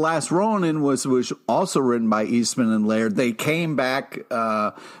got The Last Ronin, was also written by Eastman and Laird. They came back,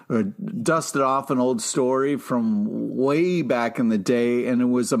 dusted off an old story from way back in the day, and it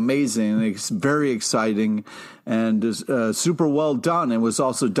was amazing. It's very exciting and super well done. It was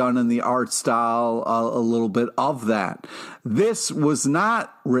also done in the art style, a little bit of that. This was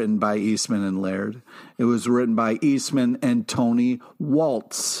not written by Eastman and Laird. It was written by Eastman and Tony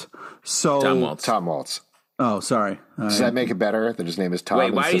Waltz. So Tom Waltz. Oh, sorry. Does that make it better that his name is Tom?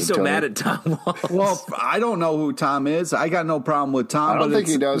 Wait, why are you so mad at Tom Waltz? Well, I don't know who Tom is. I got no problem with Tom. I don't think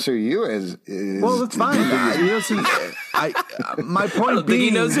he knows who you is. Well, that's fine. My point being, he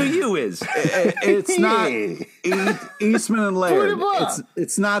knows who you is. It's not Eastman and Laird.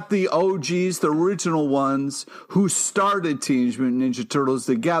 It's not the OGs, the original ones who started Teenage Mutant Ninja Turtles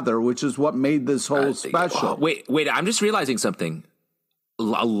together, which is what made this whole special. Wait, I'm just realizing something.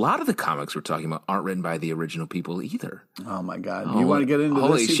 A lot of the comics we're talking about aren't written by the original people either. Oh my God! You want to get into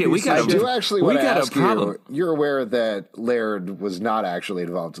holy this? Shit, I do actually want to ask you. You're aware that Laird was not actually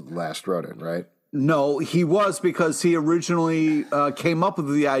involved in The Last Ronin, right? No, he was, because he originally came up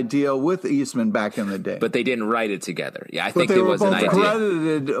with the idea with Eastman back in the day. But they didn't write it together. Yeah, I think there was an idea. They were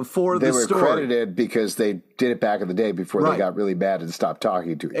credited for the story. They were credited because they did it back in the day before they got really bad and stopped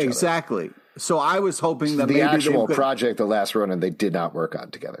talking to each other. Exactly. So I was hoping that the maybe actual project, The Last Ronin, they did not work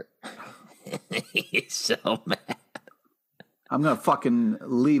on together. He's so mad. I'm gonna fucking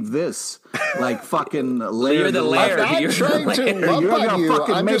leave this like fucking Laird. You're the Laird. I'm not trying to lump on you.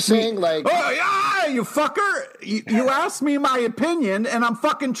 I'm just saying, like, oh yeah, you fucker. You asked me my opinion, and I'm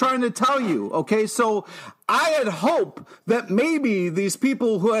fucking trying to tell you. Okay, so I had hope that maybe these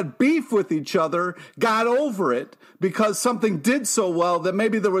people who had beef with each other got over it because something did so well that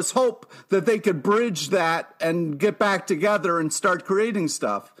maybe there was hope that they could bridge that and get back together and start creating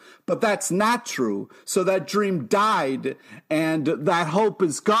stuff. But that's not true. So that dream died, and that hope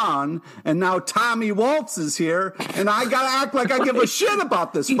is gone. And now Tommy Waltz is here, and I gotta act like I give a shit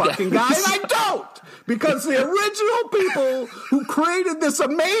about this fucking guy, and I don't, because the original people who created this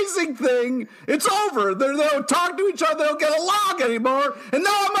amazing thing, it's over. They don't talk to each other, they don't get along anymore, and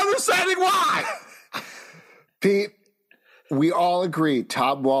now I'm understanding why. Pete, we all agree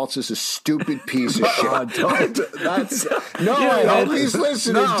Tom Waltz is a stupid piece of shit. I hope he's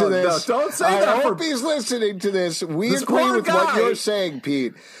listening to this. No, don't say that. I hope he's listening to this. We agree with what you're saying,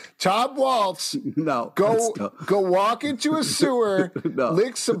 Pete. Tom Waltz, go walk into a sewer,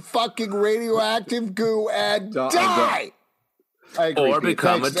 lick some fucking radioactive goo, and die. I agree, or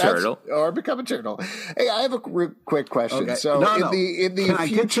become a turtle. Or become a turtle. Hey, I have a quick question. Okay. So in the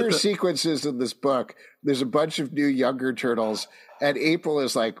future sequences in this book, there's a bunch of new younger turtles, and April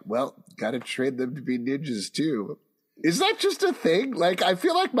is like, well, got to train them to be ninjas too. Is that just a thing? Like, I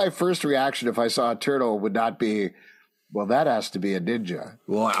feel like my first reaction if I saw a turtle would not be, well, that has to be a ninja.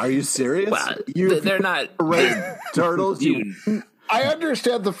 Well, are you serious? Well, they're not turtles. I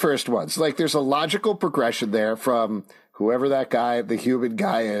understand the first ones. Like, there's a logical progression there from whoever that guy, the human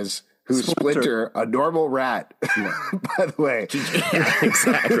guy is, who's Splinter, a normal rat, by the way.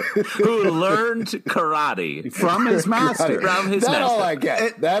 Exactly. Who learned karate. From his master. All I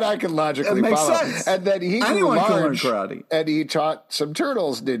get. That I can logically follow. Sense. And then he Anyone grew large, can learn karate. And he taught some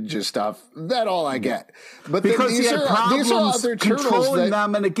turtles ninja stuff. That all I get. But because these are other turtles controlling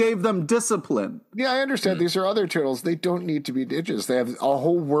them, and it gave them discipline. Yeah, I understand. These are other turtles. They don't need to be ninjas. They have a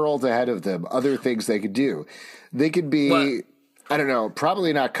whole world ahead of them, other things they could do. They could be... I don't know,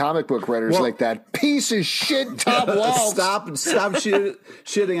 probably not comic book writers like that piece of shit Tom Waltz. Stop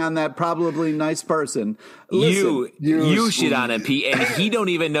shitting on that probably nice person. Listen, you shit on him, Pete, and he don't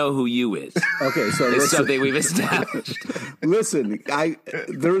even know who you is. Okay, so it's something we've established. Listen,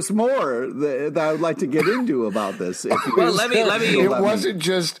 there's more that I would like to get into about this. Well, let me. It wasn't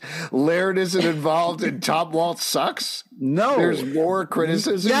just Laird isn't involved and Tom Waltz sucks. No, there's more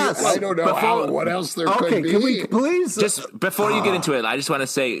criticism. Yes, I don't know what else there could be. Can we please just before you get into it? I just want to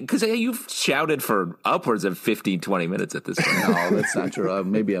say, because you've shouted for upwards of 15, 20 minutes at this point. No, that's not true.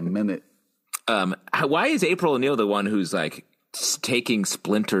 Maybe a minute. Why is April O'Neil the one who's like taking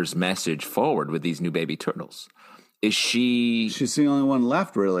Splinter's message forward with these new baby turtles? Is she? She's the only one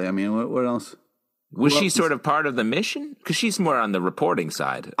left, really. I mean, what else? Was she sort of part of the mission? Because she's more on the reporting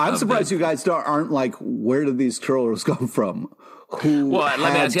side. I'm surprised you guys aren't like, where did these turtles come from? Let me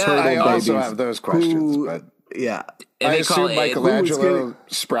ask you. I also have those questions, but yeah. I assume Michelangelo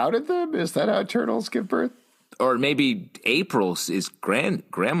sprouted them. Is that how turtles give birth? or maybe April is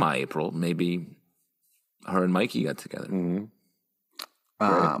Grandma April. Maybe her and Mikey got together.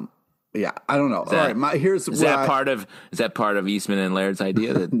 Mm-hmm. Yeah, I don't know. All right, is that part of Eastman and Laird's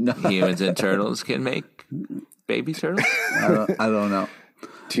idea that humans and turtles can make baby turtles? I don't know.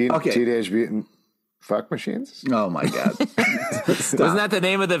 Teenage Mutant Fuck Machines? Oh my God. Wasn't that the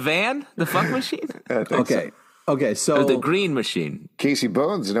name of the van? The Fuck Machine? Okay, so the Green Machine. Casey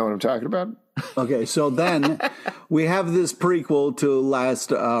Bones, you know what I'm talking about? Okay, so then we have this prequel to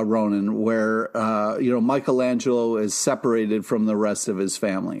Last Ronin where, Michelangelo is separated from the rest of his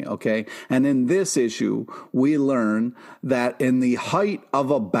family, okay? And in this issue, we learn that in the height of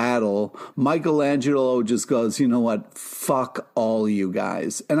a battle, Michelangelo just goes, you know what, fuck all you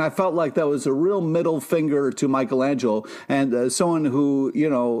guys. And I felt like that was a real middle finger to Michelangelo and someone who,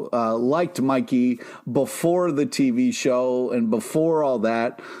 liked Mikey before the TV show and before all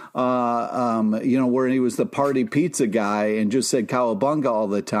that, where he was the party pizza guy and just said cowabunga all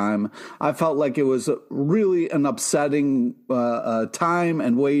the time. I felt like it was really an upsetting time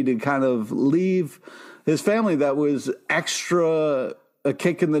and way to kind of leave his family that was extra a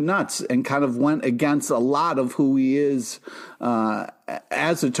kick in the nuts and kind of went against a lot of who he is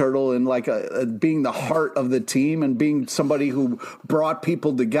as a turtle and like being the heart of the team and being somebody who brought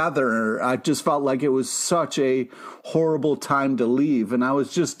people together. I just felt like it was such a horrible time to leave. And I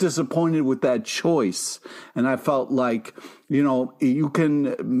was just disappointed with that choice. And I felt like, you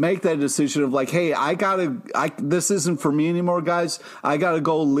can make that decision of like, hey, this isn't for me anymore, guys. I got to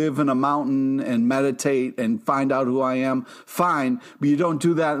go live in a mountain and meditate and find out who I am. Fine. But you don't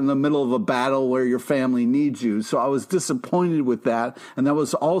do that in the middle of a battle where your family needs you. So I was disappointed with that. And that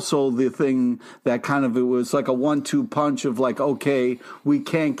was also the thing that it was like a 1-2 punch of like, okay, we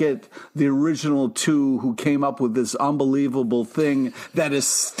can't get the original two who came up with this unbelievable thing that is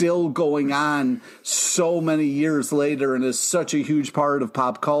still going on so many years later and is such a huge part of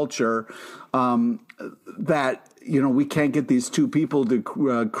pop culture that we can't get these two people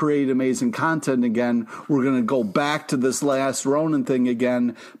to create amazing content again. We're going to go back to this Last Ronin thing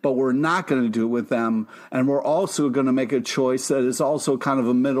again, but we're not going to do it with them. And we're also going to make a choice that is also kind of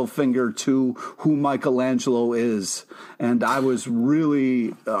a middle finger to who Michelangelo is. And I was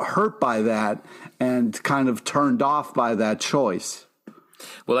really hurt by that and kind of turned off by that choice.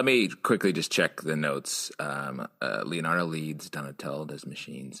 Well, let me quickly just check the notes. Leonardo leads, Donatello does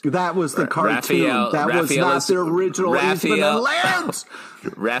machines. That was the cartoon. That was not the original Eastman and Laird.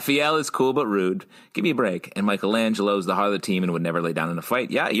 Raphael is cool but rude. Give me a break. And Michelangelo is the heart of the team and would never lay down in a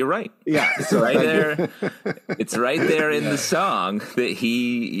fight. Yeah, you're right. Yeah, it's right there. It's right there in the song that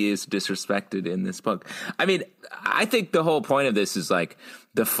he is disrespected in this book. I mean, I think the whole point of this is like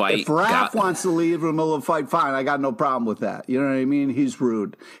the fight. If Raph wants to leave in the middle of a fight, fine. I got no problem with that. You know what I mean? He's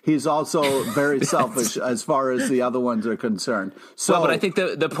rude. He's also very selfish as far as the other ones are concerned. So, but I think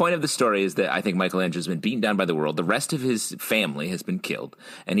the point of the story is that I think Michelangelo's been beaten down by the world. The rest of his family has been killed.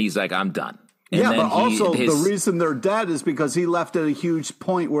 And he's like, I'm done. And yeah, but also the reason they're dead is because he left at a huge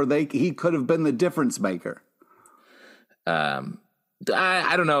point where he could have been the difference maker. I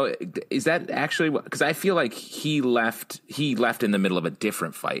don't know. Is that actually because I feel like he left in the middle of a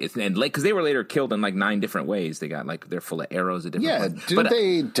different fight, and because they were later killed in like 9 different ways. They got like they're full of arrows. Didn't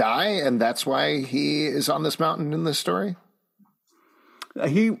they die, and that's why he is on this mountain in this story?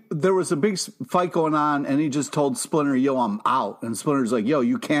 There was a big fight going on, and he just told Splinter, "Yo, I'm out." And Splinter's like, "Yo,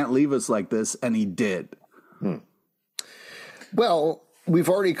 you can't leave us like this," and he did. Well, we've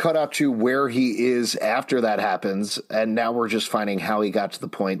already cut up to where he is after that happens, and now we're just finding how he got to the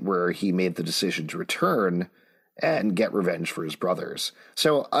point where he made the decision to return and get revenge for his brothers.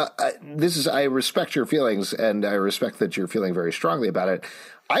 So I respect your feelings, and I respect that you're feeling very strongly about it.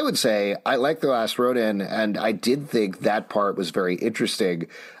 I would say I like The Last Ronin, and I did think that part was very interesting.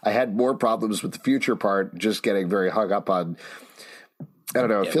 I had more problems with the future part, just getting very hung up on, I don't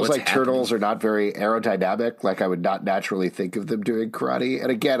know, it feels like turtles are not very aerodynamic. Like I would not naturally think of them doing karate.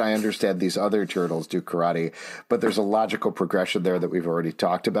 And again, I understand these other turtles do karate, but there's a logical progression there that we've already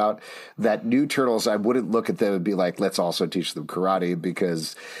talked about. That new turtles, I wouldn't look at them and be like, let's also teach them karate,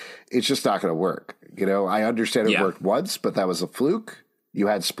 because it's just not going to work. I understand it worked once, but that was a fluke. You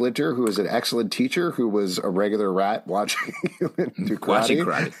had Splinter, who was an excellent teacher, who was a regular rat watching you do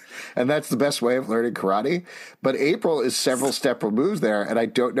karate. And that's the best way of learning karate. But April is several step removed there, and I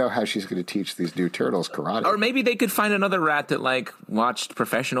don't know how she's going to teach these new turtles karate. Or maybe they could find another rat that like watched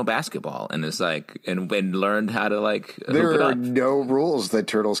professional basketball and is like and learned how to like. There are no rules that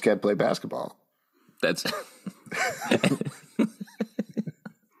turtles can't play basketball. That's.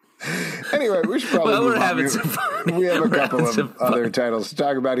 Anyway, we should probably we're move on. having some fun. We have a couple of other titles to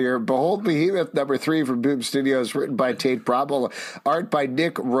talk about here. Behold Behemoth, number 3 from Boom Studios, written by Tate Probel, art by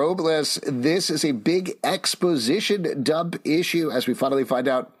Nick Robles. This is a big exposition dump issue as we finally find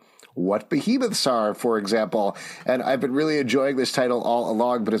out what behemoths are, for example. And I've been really enjoying this title all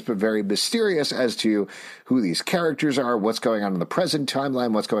along, but it's been very mysterious as to who these characters are, what's going on in the present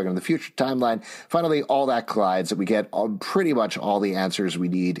timeline, what's going on in the future timeline. Finally, all that collides, and we get pretty much all the answers we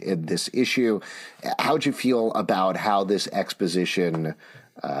need in this issue. How'd you feel about how this exposition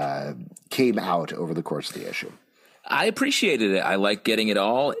came out over the course of the issue? I appreciated it. I like getting it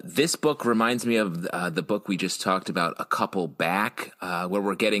all. This book reminds me of the book we just talked about a couple back, where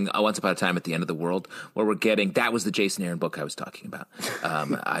we're getting Once Upon a Time at the End of the World, where we're getting, that was the Jason Aaron book I was talking about.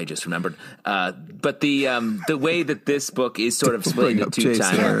 I just remembered. But the way that this book is sort of split into two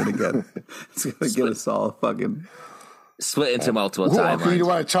Jason Aaron times. again. It's going to get us all fucking... Split into multiple Who timelines. do you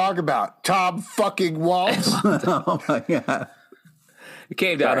want to talk about? Tom fucking Waltz? Oh, my God. It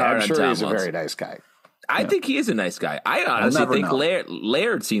came down hard I'm on sure Tom he's a Waltz. very nice guy. I think he is a nice guy. I honestly never think know.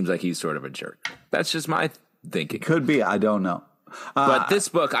 Laird seems like he's sort of a jerk. That's just my thinking. Could be. I don't know. But this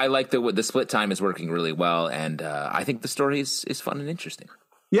book, I like the split time is working really well, and I think the story is fun and interesting.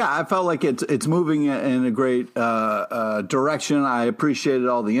 Yeah, I felt like it's moving in a great direction. I appreciated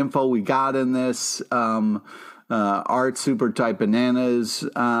all the info we got in this. Art super type bananas.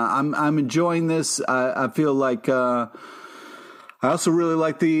 I'm enjoying this. I feel like I also really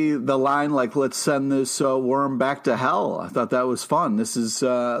like the line, like, let's send this worm back to hell. I thought that was fun. This is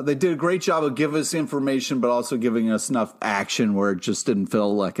they did a great job of giving us information, but also giving us enough action where it just didn't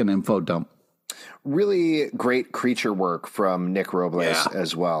feel like an info dump. Really great creature work from Nick Robles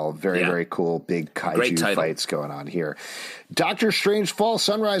as well. Very cool big kaiju fights going on here. Doctor Strange Fall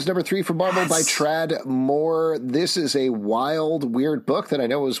Sunrise, number 3 from Marvel by Trad Moore. This is a wild, weird book that I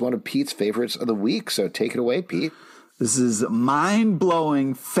know was one of Pete's favorites of the week. So take it away, Pete. This is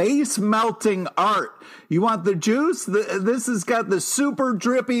mind-blowing, face-melting art. You want the juice? This has got the super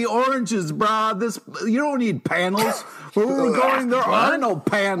drippy oranges, brah. You don't need panels. Where we were going, there are no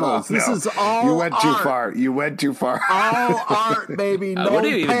panels. This is all You went too art. far. You went too far. All art, baby. No what are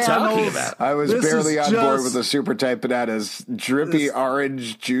you even panels. talking about? I was This barely is on board just- with the super type bananas. Drippy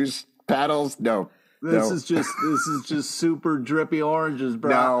orange juice paddles? No. This is just super drippy oranges,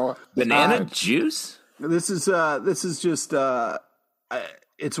 bro. No. Banana juice? This is just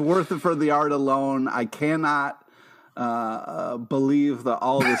it's worth it for the art alone. I cannot believe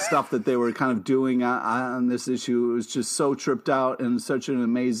all the stuff that they were kind of doing on this issue. It was just so tripped out in such an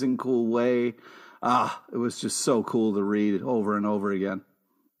amazing, cool way. It was just so cool to read over and over again.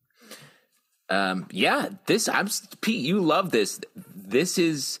 Pete, you love this. This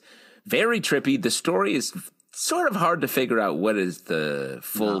is very trippy. The story is sort of hard to figure out what is the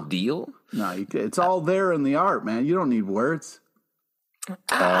full deal. No, it's all there in the art, man. You don't need words.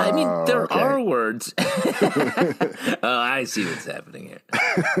 I mean, there are words. I see what's happening here.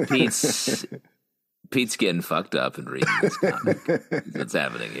 Pete's getting fucked up and reading this comic. That's what's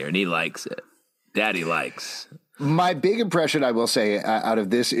happening here, and he likes it. Daddy likes. My big impression, I will say, out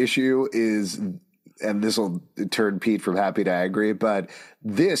of this issue is, and this will turn Pete from happy to angry, but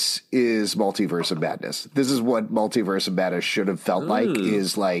this is Multiverse of Madness. This is what Multiverse of Madness should have felt like,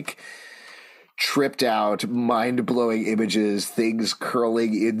 is like tripped out, mind-blowing images, things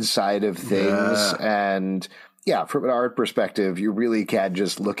curling inside of things. And yeah, from an art perspective, you really can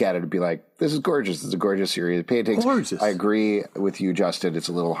just look at it and be like, this is gorgeous. This is a gorgeous series of paintings. Gorgeous. I agree with you, Justin. It's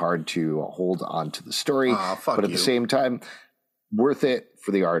a little hard to hold on to the story, but at the same time, worth it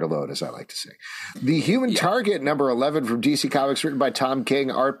for the art alone, as I like to say. The Human Target, number 11 from DC Comics, written by Tom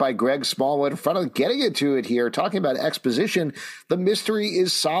King, art by Greg Smallwood. Finally getting into it here, talking about exposition. The mystery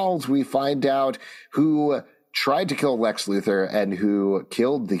is solved. We find out who tried to kill Lex Luthor and who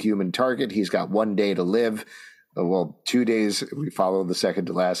killed the Human Target. He's got 1 day to live. Well, 2 days. We follow the second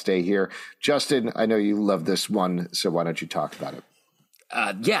to last day here. Justin, I know you love this one, so why don't you talk about it?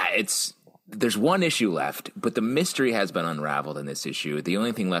 There's one issue left, but the mystery has been unraveled in this issue. The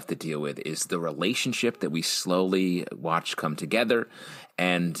only thing left to deal with is the relationship that we slowly watch come together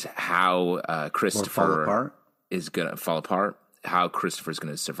and how Christopher is going to fall apart, how Christopher is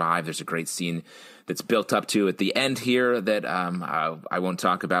going to survive. There's a great scene that's built up to at the end here that I won't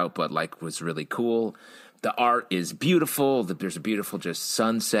talk about, but like was really cool. The art is beautiful. There's a beautiful just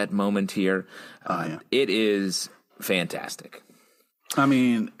sunset moment here. It is fantastic. I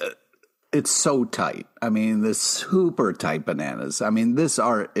mean, it's so tight. I mean, this super tight bananas. I mean, this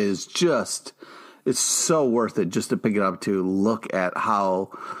art is just, it's so worth it just to pick it up to look at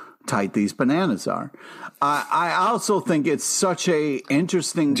how tight these bananas are. I also think it's such a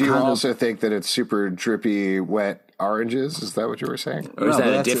interesting. Do you also think that it's super drippy, wet oranges? Is that what you were saying? Or is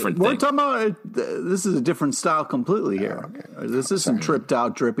that a different thing? We're talking about this is a different style completely here. Oh, okay. This isn't tripped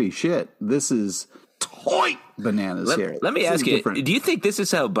out, drippy shit. This is tight bananas here. Let me ask you, do you think this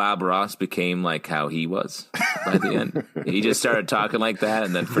is how Bob Ross became like how he was by the end? He just started talking like that,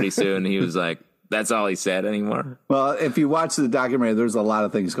 and then pretty soon he was like, that's all he said anymore? Well, if you watch the documentary, there's a lot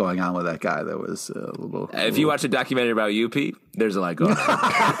of things going on with that guy that was a little... If you watch a documentary about you, Pete, there's a lot going on.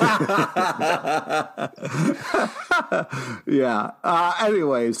 Yeah.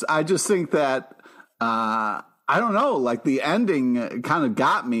 Anyways, I just think that... I don't know, like the ending kind of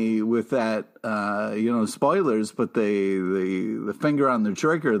got me with that, spoilers, but the finger on the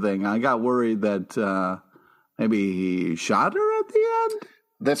trigger thing, I got worried that maybe he shot her at the end.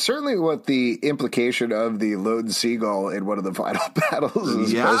 That's certainly what the implication of the lone seagull in one of the final battles is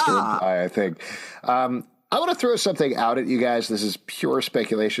supposed to imply, I think. I want to throw something out at you guys. This is pure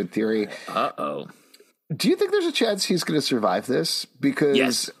speculation theory. Uh-oh. Do you think there's a chance he's going to survive this? Because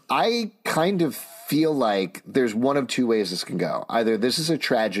yes. I kind of feel like there's one of two ways this can go. Either this is a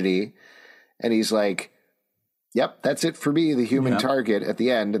tragedy, and he's like, yep, that's it for me, the human target at the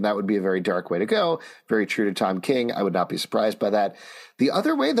end, and that would be a very dark way to go. Very true to Tom King. I would not be surprised by that. The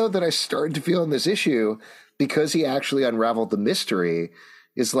other way, though, that I started to feel in this issue, because he actually unraveled the mystery,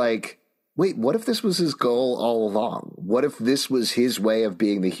 is like, wait, what if this was his goal all along? What if this was his way of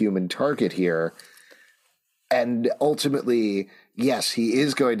being the human target here? And ultimately, yes, he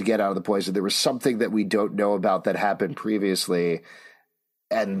is going to get out of the poison. There was something that we don't know about that happened previously,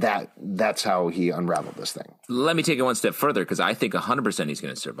 and that's how he unraveled this thing. Let me take it one step further, because I think 100% he's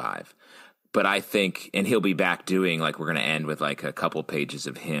going to survive. But I think, and he'll be back doing, like, we're going to end with like a couple pages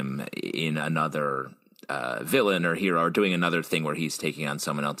of him in another villain or hero, or doing another thing where he's taking on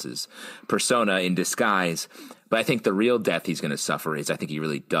someone else's persona in disguise. But I think the real death he's going to suffer is, I think he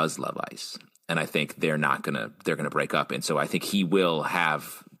really does love Ice. And I think they're going to break up. And so I think he will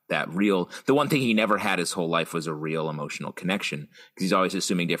have that real, the one thing he never had his whole life was a real emotional connection, because he's always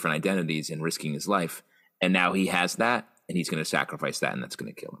assuming different identities and risking his life. And now he has that, and he's going to sacrifice that, and that's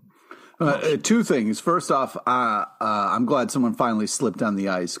going to kill him. Two things. First off, I'm glad someone finally slipped on the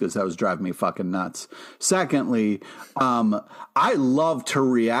ice, because that was driving me fucking nuts. Secondly, I loved her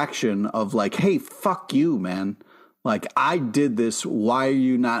reaction of like, hey, fuck you, man. Like, I did this. Why are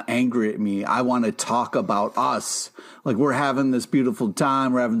you not angry at me? I want to talk about us. Like, we're having this beautiful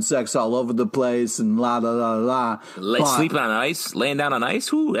time. We're having sex all over the place and la, la, la, la. Sleeping on ice? Laying down on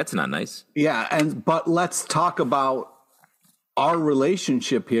ice? Ooh, that's not nice. Yeah, but let's talk about our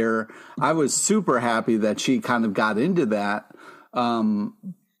relationship here. I was super happy that she kind of got into that. But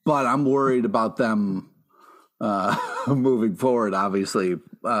I'm worried about them moving forward, obviously.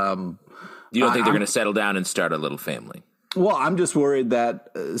 You don't think they're going to settle down and start a little family? Well, I'm just worried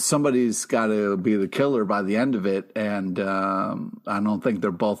that somebody's got to be the killer by the end of it, and I don't think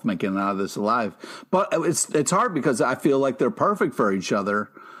they're both making it out of this alive. But it's hard, because I feel like they're perfect for each other.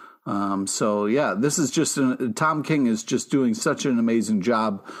 So yeah, this is just Tom King is just doing such an amazing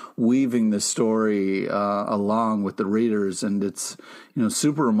job weaving the story along with the readers, and it's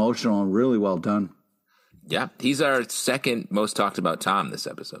super emotional and really well done. Yeah, he's our second most talked about Tom this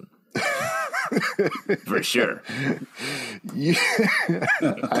episode. For sure.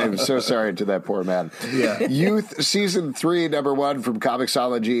 I am so sorry to that poor man. Yeah. Youth Season 3, number 1 from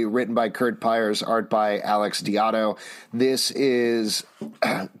Comixology, written by Kurt Pyers, art by Alex Diotto. This is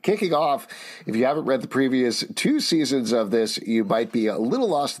kicking off. If you haven't read the previous 2 seasons of this, you might be a little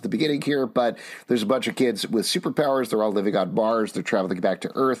lost at the beginning here, but there's a bunch of kids with superpowers. They're all living on Mars. They're traveling back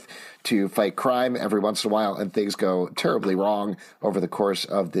to Earth to fight crime every once in a while, and things go terribly wrong over the course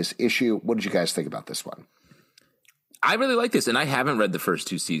of this issue. What did you guys think about this one? I really like this, and I haven't read the first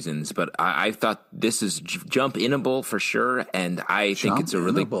 2 seasons, but I thought this is jump-inable for sure, and I think it's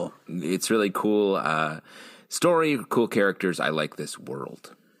really cool story, cool characters. I like this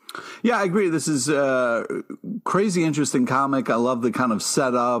world. Yeah, I agree. This is a crazy interesting comic. I love the kind of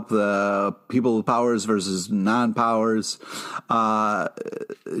setup, the people with powers versus non-powers,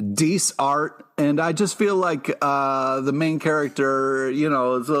 decent art, and I just feel like the main character, is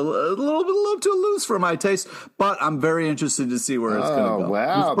a little too loose for my taste, but I'm very interested to see where it's going to go.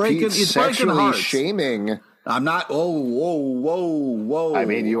 Wow, Pete's sexually shaming. I'm not. Whoa. I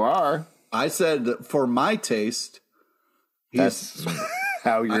mean, you are. I said for my taste. That's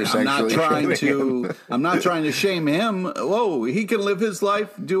how you're sexually I'm not trying to shame him. Whoa, he can live his life,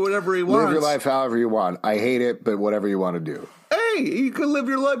 do whatever he wants. Live your life however you want. I hate it, but whatever you want to do. Hey, you can live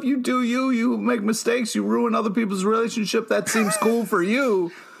your life. You do you. You make mistakes. You ruin other people's relationship. That seems cool for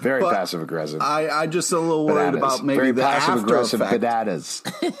you. Very passive aggressive. I just a little worried about maybe very the passive aggressive bananas.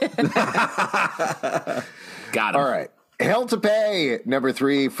 Got him. All right. Hell to Pay, number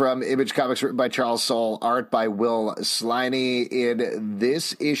 3 from Image Comics, written by Charles Soule, art by Will Sliney. In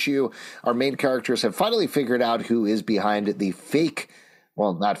this issue, our main characters have finally figured out who is behind the fake,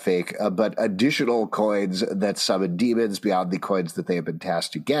 well, not fake, but additional coins that summon demons beyond the coins that they have been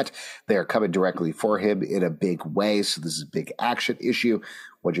tasked to get. They are coming directly for him in a big way, so this is a big action issue.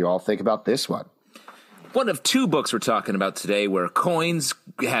 What do you all think about this one? One of 2 books we're talking about today where coins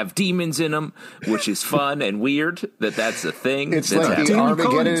have demons in them, which is fun and weird that's a thing. It's that's like the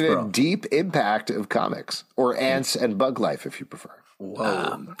Armageddon coins, and Deep Impact of comics, or Ants and Bug Life, if you prefer.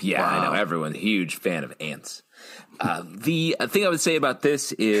 Yeah, I know. Everyone's a huge fan of ants. The thing I would say about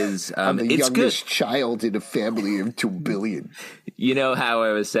this is I'm the it's youngest good. child in a family of 2 billion. You know how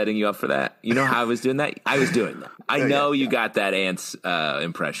I was setting you up for that? You know how I was doing that? I was doing that. I know you got that ants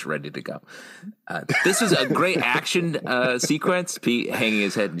impression ready to go. This is a great action sequence. Pete hanging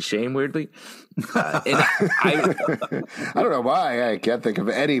his head in shame, weirdly. And I don't know why. I can't think of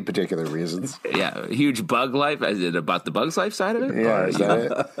any particular reasons. Yeah, huge bug life. Is it about the bug's life side of it? Yeah, is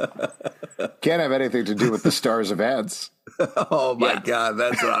that it? Can't have anything to do with the stars of ants. Oh my God,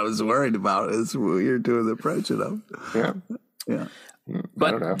 that's what I was worried about. Is what you're doing the impression of. Yeah.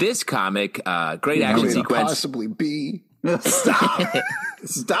 But this comic, great action sequence. Possibly be.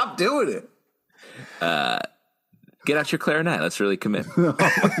 Stop doing it. Get out your clarinet. Let's really commit.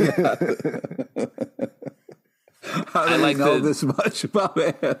 I like know this much about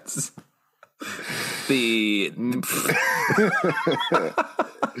ants.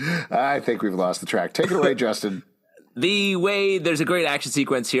 I think we've lost the track. Take it away, Justin. The way there's a great action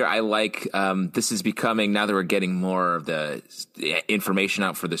sequence here. I like this is becoming, now that we're getting more of the information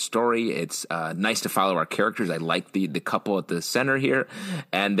out for the story, it's nice to follow our characters. I like the couple at the center here,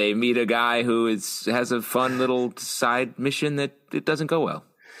 and they meet a guy who has a fun little side mission that it doesn't go well.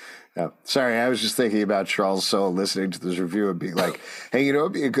 Oh, sorry, I was just thinking about Charles Soule listening to this review and being like, hey, you know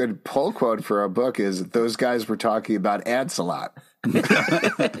what would be a good pull quote for our book is those guys were talking about ants a lot. I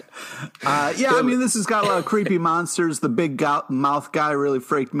mean, this has got a lot of creepy monsters. The big mouth guy really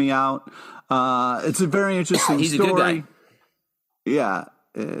freaked me out. It's a very interesting He's story. a good guy. Yeah,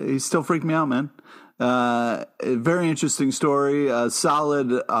 he still freaked me out, man. A very interesting story.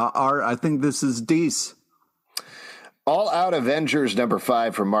 Solid art. I think this is decent. All Out Avengers number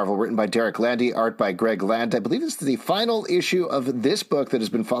 5 from Marvel, written by Derek Landy, art by Greg Land. I believe this is the final issue of this book that has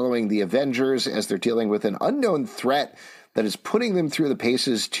been following the Avengers as they're dealing with an unknown threat that is putting them through the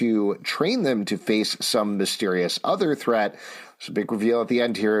paces to train them to face some mysterious other threat. There's a big reveal at the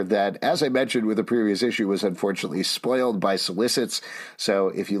end here that, as I mentioned with the previous issue, was unfortunately spoiled by solicits. So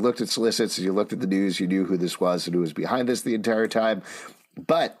if you looked at solicits and you looked at the news, you knew who this was and who was behind this the entire time.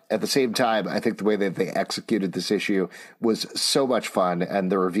 But at the same time, I think the way that they executed this issue was so much fun,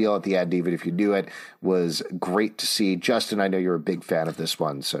 and the reveal at the end, even if you knew it, was great to see. Justin, I know you're a big fan of this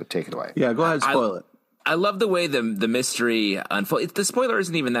one, so take it away. Yeah, go ahead, spoil it. I love the way the mystery unfolds. The spoiler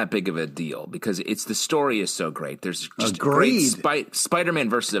isn't even that big of a deal because the story is so great. There's just great Spider-Man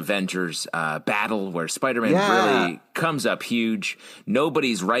versus Avengers battle where Spider-Man really comes up huge.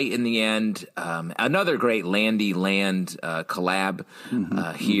 Nobody's right in the end. Another great Landy Land collab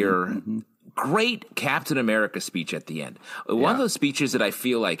here. Mm-hmm. Great Captain America speech at the end. One of those speeches that I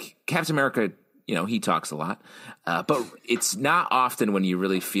feel like Captain America, he talks a lot, but it's not often when you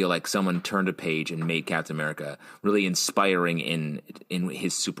really feel like someone turned a page and made Captain America really inspiring in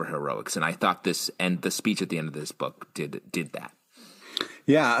his superheroics. And I thought this and the speech at the end of this book did that.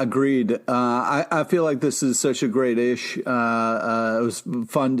 Yeah, agreed. I feel like this is such a great ish. It was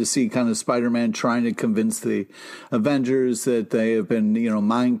fun to see kind of Spider-Man trying to convince the Avengers that they have been,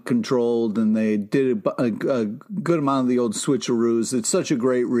 mind controlled, and they did a good amount of the old switcheroos. It's such a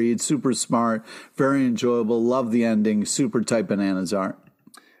great read, super smart, very enjoyable. Love the ending, super tight bananas art.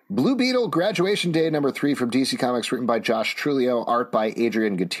 Blue Beetle Graduation Day number 3 from DC Comics, written by Josh Trulio, art by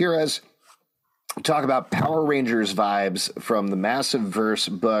Adrian Gutierrez. Talk about Power Rangers vibes from the Massive Verse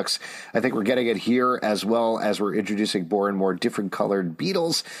books. I think we're getting it here as well as we're introducing more and more different colored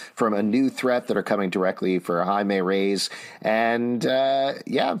beetles from a new threat that are coming directly for Jaime Reyes. And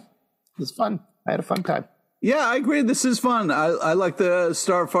it's fun. I had a fun time. Yeah, I agree. This is fun. I like the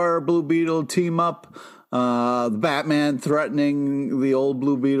Starfire Blue Beetle team up. The Batman threatening the old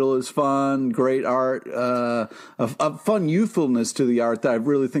Blue Beetle is fun. Great art. A fun youthfulness to the art that I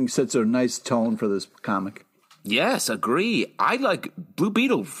really think sets a nice tone for this comic. Yes, agree. I like Blue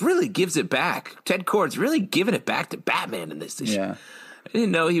Beetle really gives it back. Ted Kord's really giving it back to Batman in this issue. Yeah. I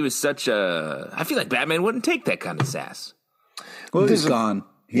didn't know he was I feel like Batman wouldn't take that kind of sass. Well, he's gone.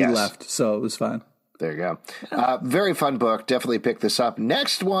 he left, so it was fine. There you go. Very fun book. Definitely pick this up.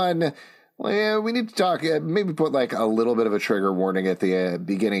 Next one, well, we need to talk, maybe put like a little bit of a trigger warning at the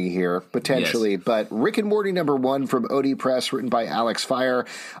beginning here, potentially. Yes. But Rick and Morty #1 from OD Press, written by Alex Fire,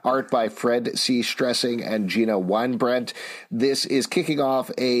 art by Fred C. Stressing and Gina Weinbrent. This is kicking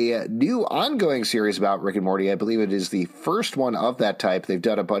off a new ongoing series about Rick and Morty. I believe it is the first one of that type. They've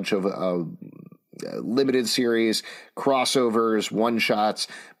done a bunch of limited series, crossovers, one-shots,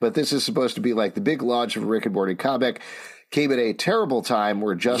 but this is supposed to be like the big launch of a Rick and Morty comic. Came at a terrible time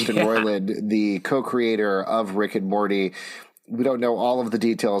where Justin Roiland, the co-creator of Rick and Morty, we don't know all of the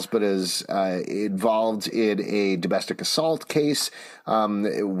details, but is involved in a domestic assault case.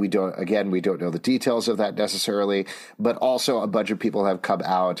 We don't know the details of that necessarily, but also a bunch of people have come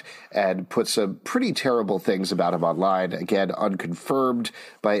out and put some pretty terrible things about him online. Again, unconfirmed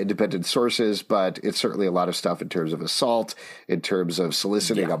by independent sources, but it's certainly a lot of stuff in terms of assault, in terms of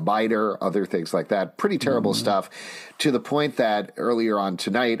soliciting a minor, other things like that. Pretty terrible stuff, to the point that earlier on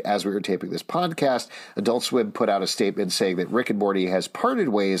tonight, as we were taping this podcast, Adult Swim put out a statement saying that Rick and Morty has parted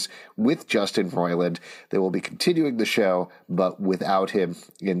ways with Justin Roiland. They will be continuing the show, but without him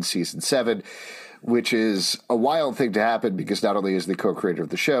in season 7, which is a wild thing to happen because not only is the co-creator of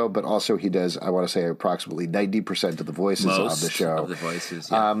the show, but also he does, I want to say, approximately 90% of the voices on the show. Most of the voices,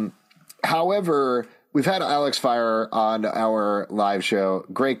 yeah. However, we've had Alex Fire on our live show.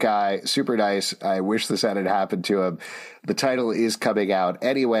 Great guy, super nice. I wish this hadn't happened to him. The title is coming out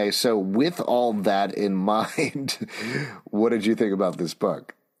anyway. So with all that in mind, what did you think about this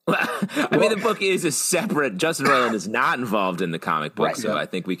book? I mean, the book is a separate. Justin Roiland is not involved in the comic book, so I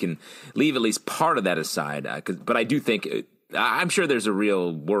think we can leave at least part of that aside. But I do think, I'm sure there's a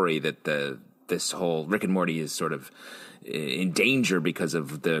real worry that this whole Rick and Morty is sort of in danger because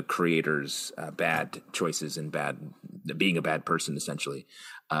of the creator's bad choices and being a bad person, essentially.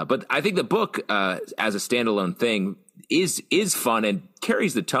 But I think the book, as a standalone thing, is fun and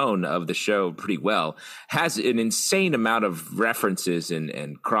carries the tone of the show pretty well. Has an insane amount of references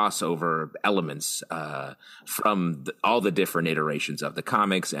and crossover elements from all the different iterations of the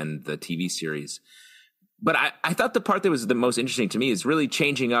comics and the TV series. But I thought the part that was the most interesting to me is really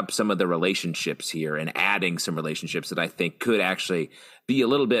changing up some of the relationships here and adding some relationships that I think could actually be a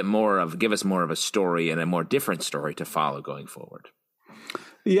little bit give us more of a story and a more different story to follow going forward.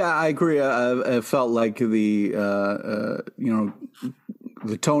 Yeah, I agree. I felt like the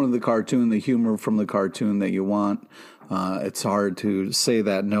tone of the cartoon, the humor from the cartoon that you want. It's hard to say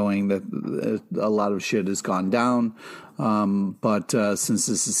that knowing that a lot of shit has gone down. But since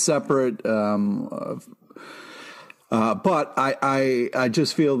this is separate, but I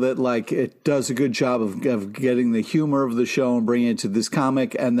just feel that like it does a good job of getting the humor of the show and bringing it to this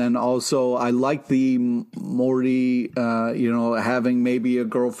comic. And then also I like the Morty, having maybe a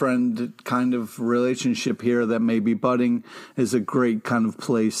girlfriend kind of relationship here that may be budding is a great kind of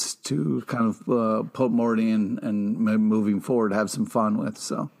place to kind of put Morty in and moving forward, have some fun with.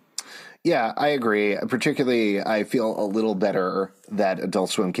 So. Yeah, I agree. Particularly, I feel a little better that Adult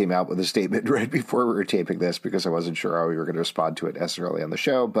Swim came out with a statement right before we were taping this because I wasn't sure how we were going to respond to it necessarily on the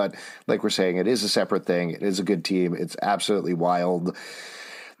show. But like we're saying, it is a separate thing. It is a good team. It's absolutely wild.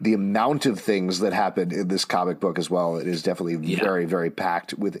 The amount of things that happened in this comic book as well, it is definitely very, very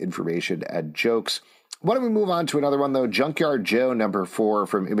packed with information and jokes. Why don't we move on to another one, though? Junkyard Joe, #4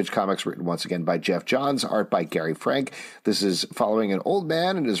 from Image Comics, written once again by Jeff Johns, art by Gary Frank. This is following an old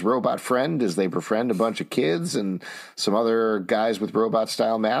man and his robot friend as they befriend a bunch of kids, and some other guys with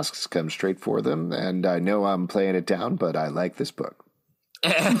robot-style masks come straight for them. And I know I'm playing it down, but I like this book.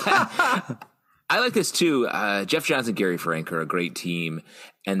 I like this too. Jeff Johns and Gary Frank are a great team.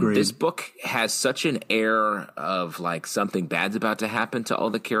 And this book has such an air of like something bad's about to happen to all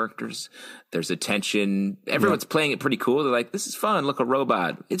the characters. There's a tension. Everyone's playing it pretty cool. They're like, this is fun. Look, a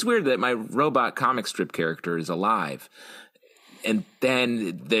robot. It's weird that my robot comic strip character is alive. And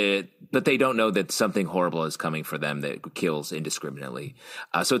then but they don't know that something horrible is coming for them that kills indiscriminately.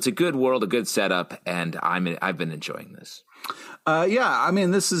 So it's a good world, a good setup. And I've been enjoying this. I mean,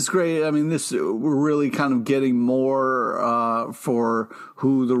 this is great. I mean, we're really kind of getting more for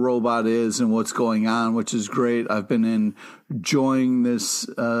who the robot is and what's going on, which is great. I've been enjoying this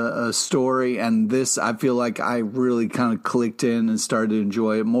story, and this, I feel like I really kind of clicked in and started to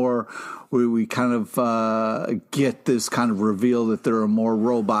enjoy it more. We kind of get this kind of reveal that there are more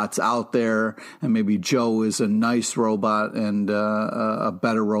robots out there, and maybe Joe is a nice robot and a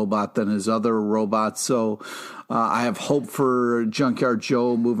better robot than his other robots. So I have hope for Junkyard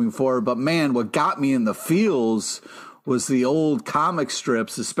Joe moving forward. But man, what got me in the feels was the old comic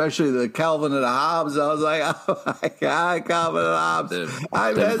strips, especially the Calvin and Hobbes. I was like, oh my God, Calvin and Hobbes.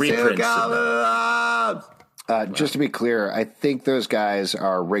 I miss you, Calvin and Hobbes. Just to be clear, I think those guys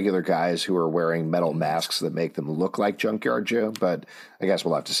are regular guys who are wearing metal masks that make them look like Junkyard Joe, but I guess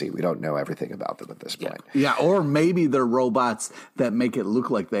we'll have to see. We don't know everything about them at this point. Yeah, or maybe they're robots that make it look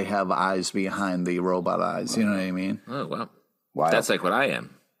like they have eyes behind the robot eyes. You know what I mean? Oh, wow. Wild. That's like what I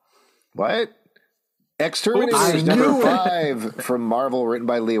am. What? Exterminators number 5 from Marvel, written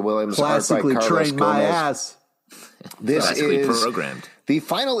by Leah Williams. Classically art by Carlos trained my Gomez. ass. This Classically is programmed. the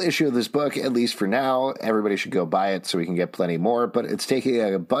final issue of this book, at least for now. Everybody should go buy it so we can get plenty more. But it's taking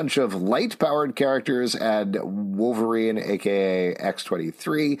a bunch of light-powered characters and Wolverine, a.k.a.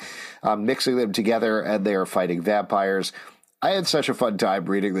 X-23, mixing them together, and they are fighting vampires. I had such a fun time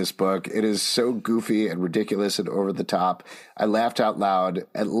reading this book. It is so goofy and ridiculous and over the top. I laughed out loud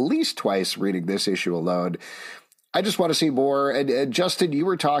at least twice reading this issue alone. I just want to see more. And Justin, you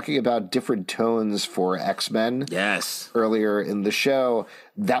were talking about different tones for X-Men. Yes. Earlier in the show.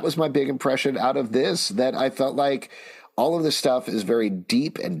 That was my big impression out of this, that I felt like all of this stuff is very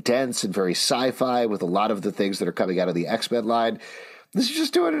deep and dense and very sci-fi with a lot of the things that are coming out of the X-Men line. This is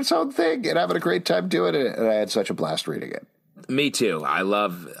just doing its own thing and having a great time doing it. And I had such a blast reading it. Me too. I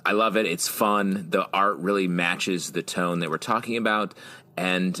love it. It's fun. The art really matches the tone that we're talking about.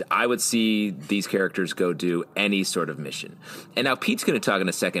 And I would see these characters go do any sort of mission. And now Pete's going to talk in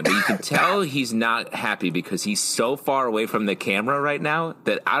a second, but you can tell he's not happy because he's so far away from the camera right now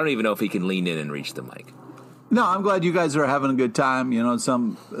that I don't even know if he can lean in and reach the mic. No, I'm glad you guys are having a good time. You know,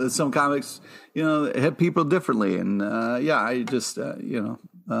 some comics, you know, hit people differently. And, I just, so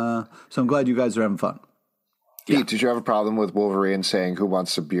I'm glad you guys are having fun. Pete, did you have a problem with Wolverine saying, "Who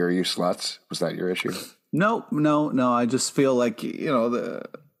wants some beer, you sluts"? Was that your issue? No. I just feel like, wait.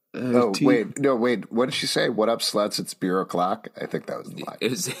 What did she say? "What up, sluts? It's beer o'clock." I think that was the line.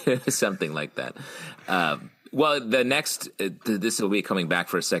 It was something like that. Well, the next, this will be coming back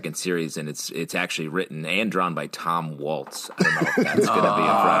for a second series, and it's actually written and drawn by Tom Waltz. I don't know if that's going to be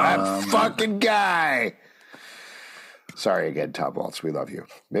a problem. That fucking guy. Sorry again, Tom Waltz. We love you.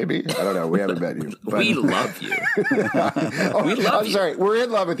 Maybe. I don't know. We haven't met you. But... We love you. I'm sorry. We're in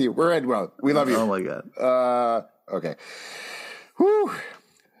love with you. We love you. Oh, my God. Okay. Whew.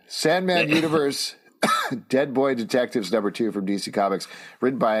 Sandman Universe, Dead Boy Detectives #2 from DC Comics,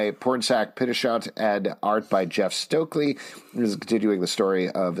 written by Pornsak Pitishot and art by Jeff Stokely. This is continuing the story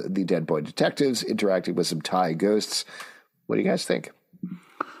of the Dead Boy Detectives interacting with some Thai ghosts. What do you guys think?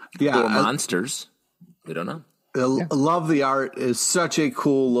 Yeah, or monsters. We don't know. Love the art. Is such a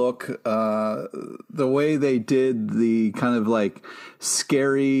cool look. The way they did the kind of like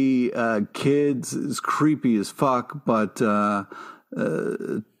scary kids is creepy as fuck, but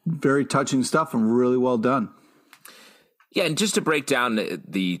very touching stuff and really well done. Yeah, and just to break down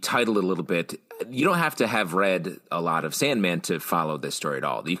the title a little bit, you don't have to have read a lot of Sandman to follow this story at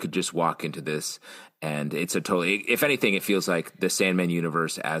all. You could just walk into this, and it's a totally, if anything, it feels like the Sandman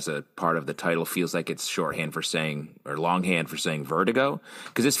universe as a part of the title feels like it's shorthand for saying, or longhand for saying Vertigo,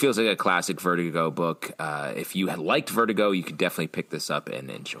 because this feels like a classic Vertigo book. If you had liked Vertigo, you could definitely pick this up and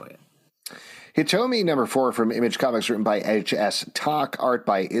enjoy it. Hitomi #4 from Image Comics, written by H.S. Tak, art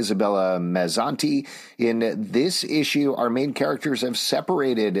by Isabella Mazzanti. In this issue, our main characters have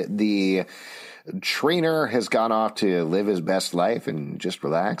separated. The trainer has gone off to live his best life and just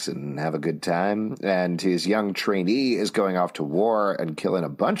relax and have a good time. And his young trainee is going off to war and killing a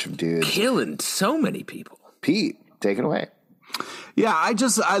bunch of dudes. Killing so many people. Pete, take it away. Yeah,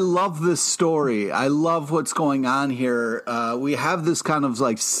 I love this story. I love what's going on here. We have this kind of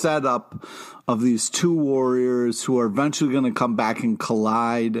like setup of these two warriors who are eventually going to come back and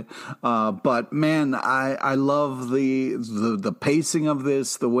collide. But man, I love the pacing of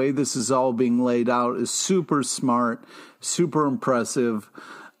this. The way this is all being laid out is super smart, super impressive.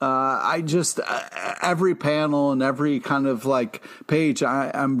 Every panel and every kind of like page,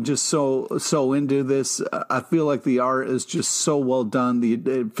 I'm just so into this. I feel like the art is just so well done.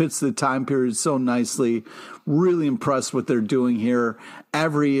 It fits the time period so nicely. Really impressed what they're doing here.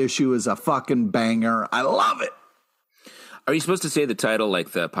 Every issue is a fucking banger. I love it. Are you supposed to say the title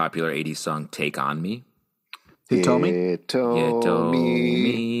like the popular 80s song Take On Me? Hitomi?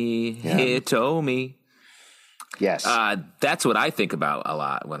 Hitomi. Yes. That's what I think about a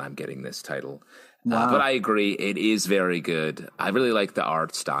lot when I'm getting this title. Wow. But I agree, it is very good. I really like the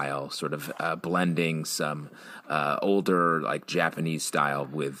art style, sort of blending some older, like Japanese style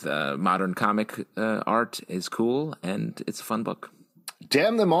with modern comic art is cool, and it's a fun book.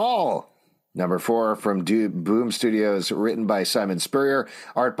 Damn them all. Number 4 from Boom Studios, written by Simon Spurrier,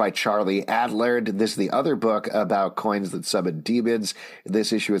 art by Charlie Adlard. This is the other book about coins that summon demons.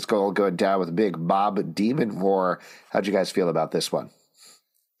 This issue is called Going Down with a Big Mob Demon War. How'd you guys feel about this one?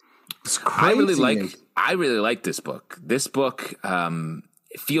 It's crazy. I really like this book. This book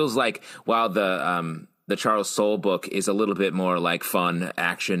feels like, while the Charles Soule book is a little bit more like fun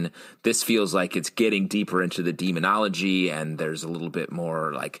action, this feels like it's getting deeper into the demonology, and there's a little bit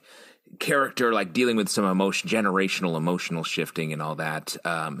more like character, like dealing with some generational emotional shifting and all that.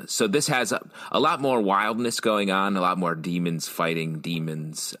 So this has a lot more wildness going on, a lot more demons fighting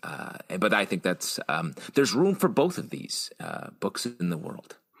demons. But I think that's there's room for both of these books in the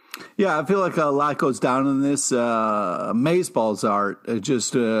world. Yeah, I feel like a lot goes down in this. Amazeballs art,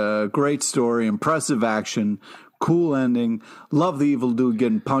 just a great story, impressive action, cool ending. Love the evil dude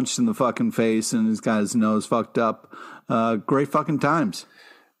getting punched in the fucking face and he's got his nose fucked up. Great fucking times.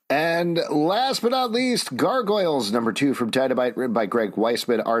 And last but not least, Gargoyles, number 2 from Dynamite, written by Greg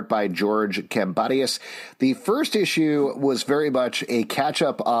Weisman, art by George Kambadius. The first issue was very much a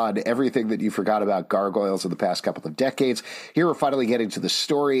catch-up on everything that you forgot about Gargoyles in the past couple of decades. Here we're finally getting to the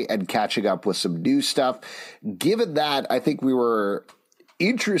story and catching up with some new stuff. Given that, I think we were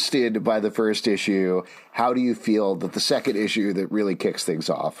interested by the first issue. How do you feel that the second issue that really kicks things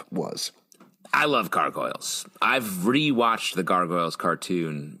off was? I love Gargoyles. I've rewatched the Gargoyles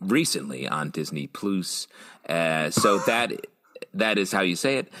cartoon recently on Disney Plus, so that is how you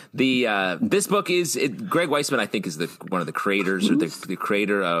say it. This book is Greg Weisman, I think, is one of the creators or the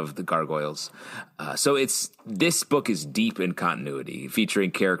creator of the Gargoyles. So this book is deep in continuity,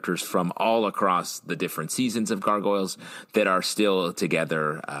 featuring characters from all across the different seasons of Gargoyles that are still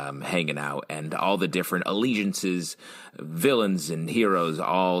together, hanging out, and all the different allegiances, villains and heroes,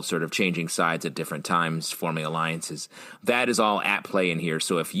 all sort of changing sides at different times, forming alliances. That is all at play in here.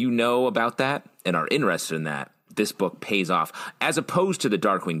 So if you know about that and are interested in that, this book pays off, as opposed to the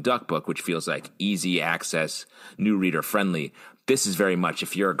Darkwing Duck book, which feels like easy access, new reader friendly. This is very much,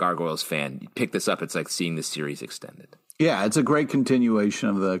 if you're a Gargoyles fan, you pick this up. It's like seeing the series extended. Yeah, it's a great continuation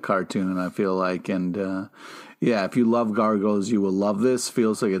of the cartoon, I feel like. And yeah, if you love Gargoyles, you will love this.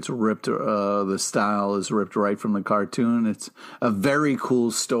 Feels like it's ripped, the style is ripped right from the cartoon. It's a very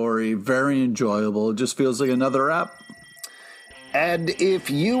cool story, very enjoyable. It just feels like another app. And if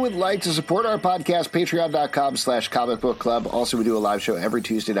you would like to support our podcast, patreon.com/Comic Book Club. Also, we do a live show every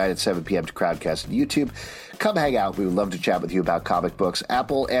Tuesday night at 7 p.m. to Crowdcast on YouTube. Come hang out. We would love to chat with you about comic books.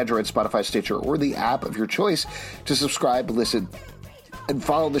 Apple, Android, Spotify, Stitcher, or the app of your choice to subscribe, listen, and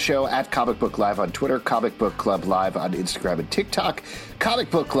follow the show at Comic Book Live on Twitter, Comic Book Club Live on Instagram and TikTok,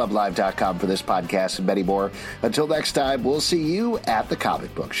 comicbookclublive.com for this podcast and many more. Until next time, we'll see you at the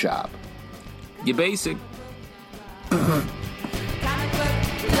comic book shop. You basic.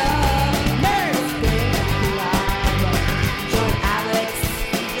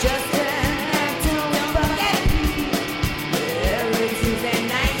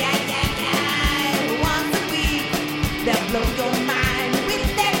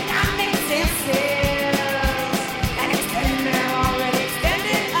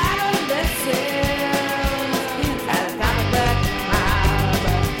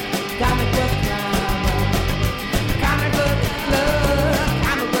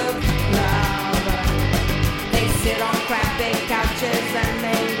 Sit on crack.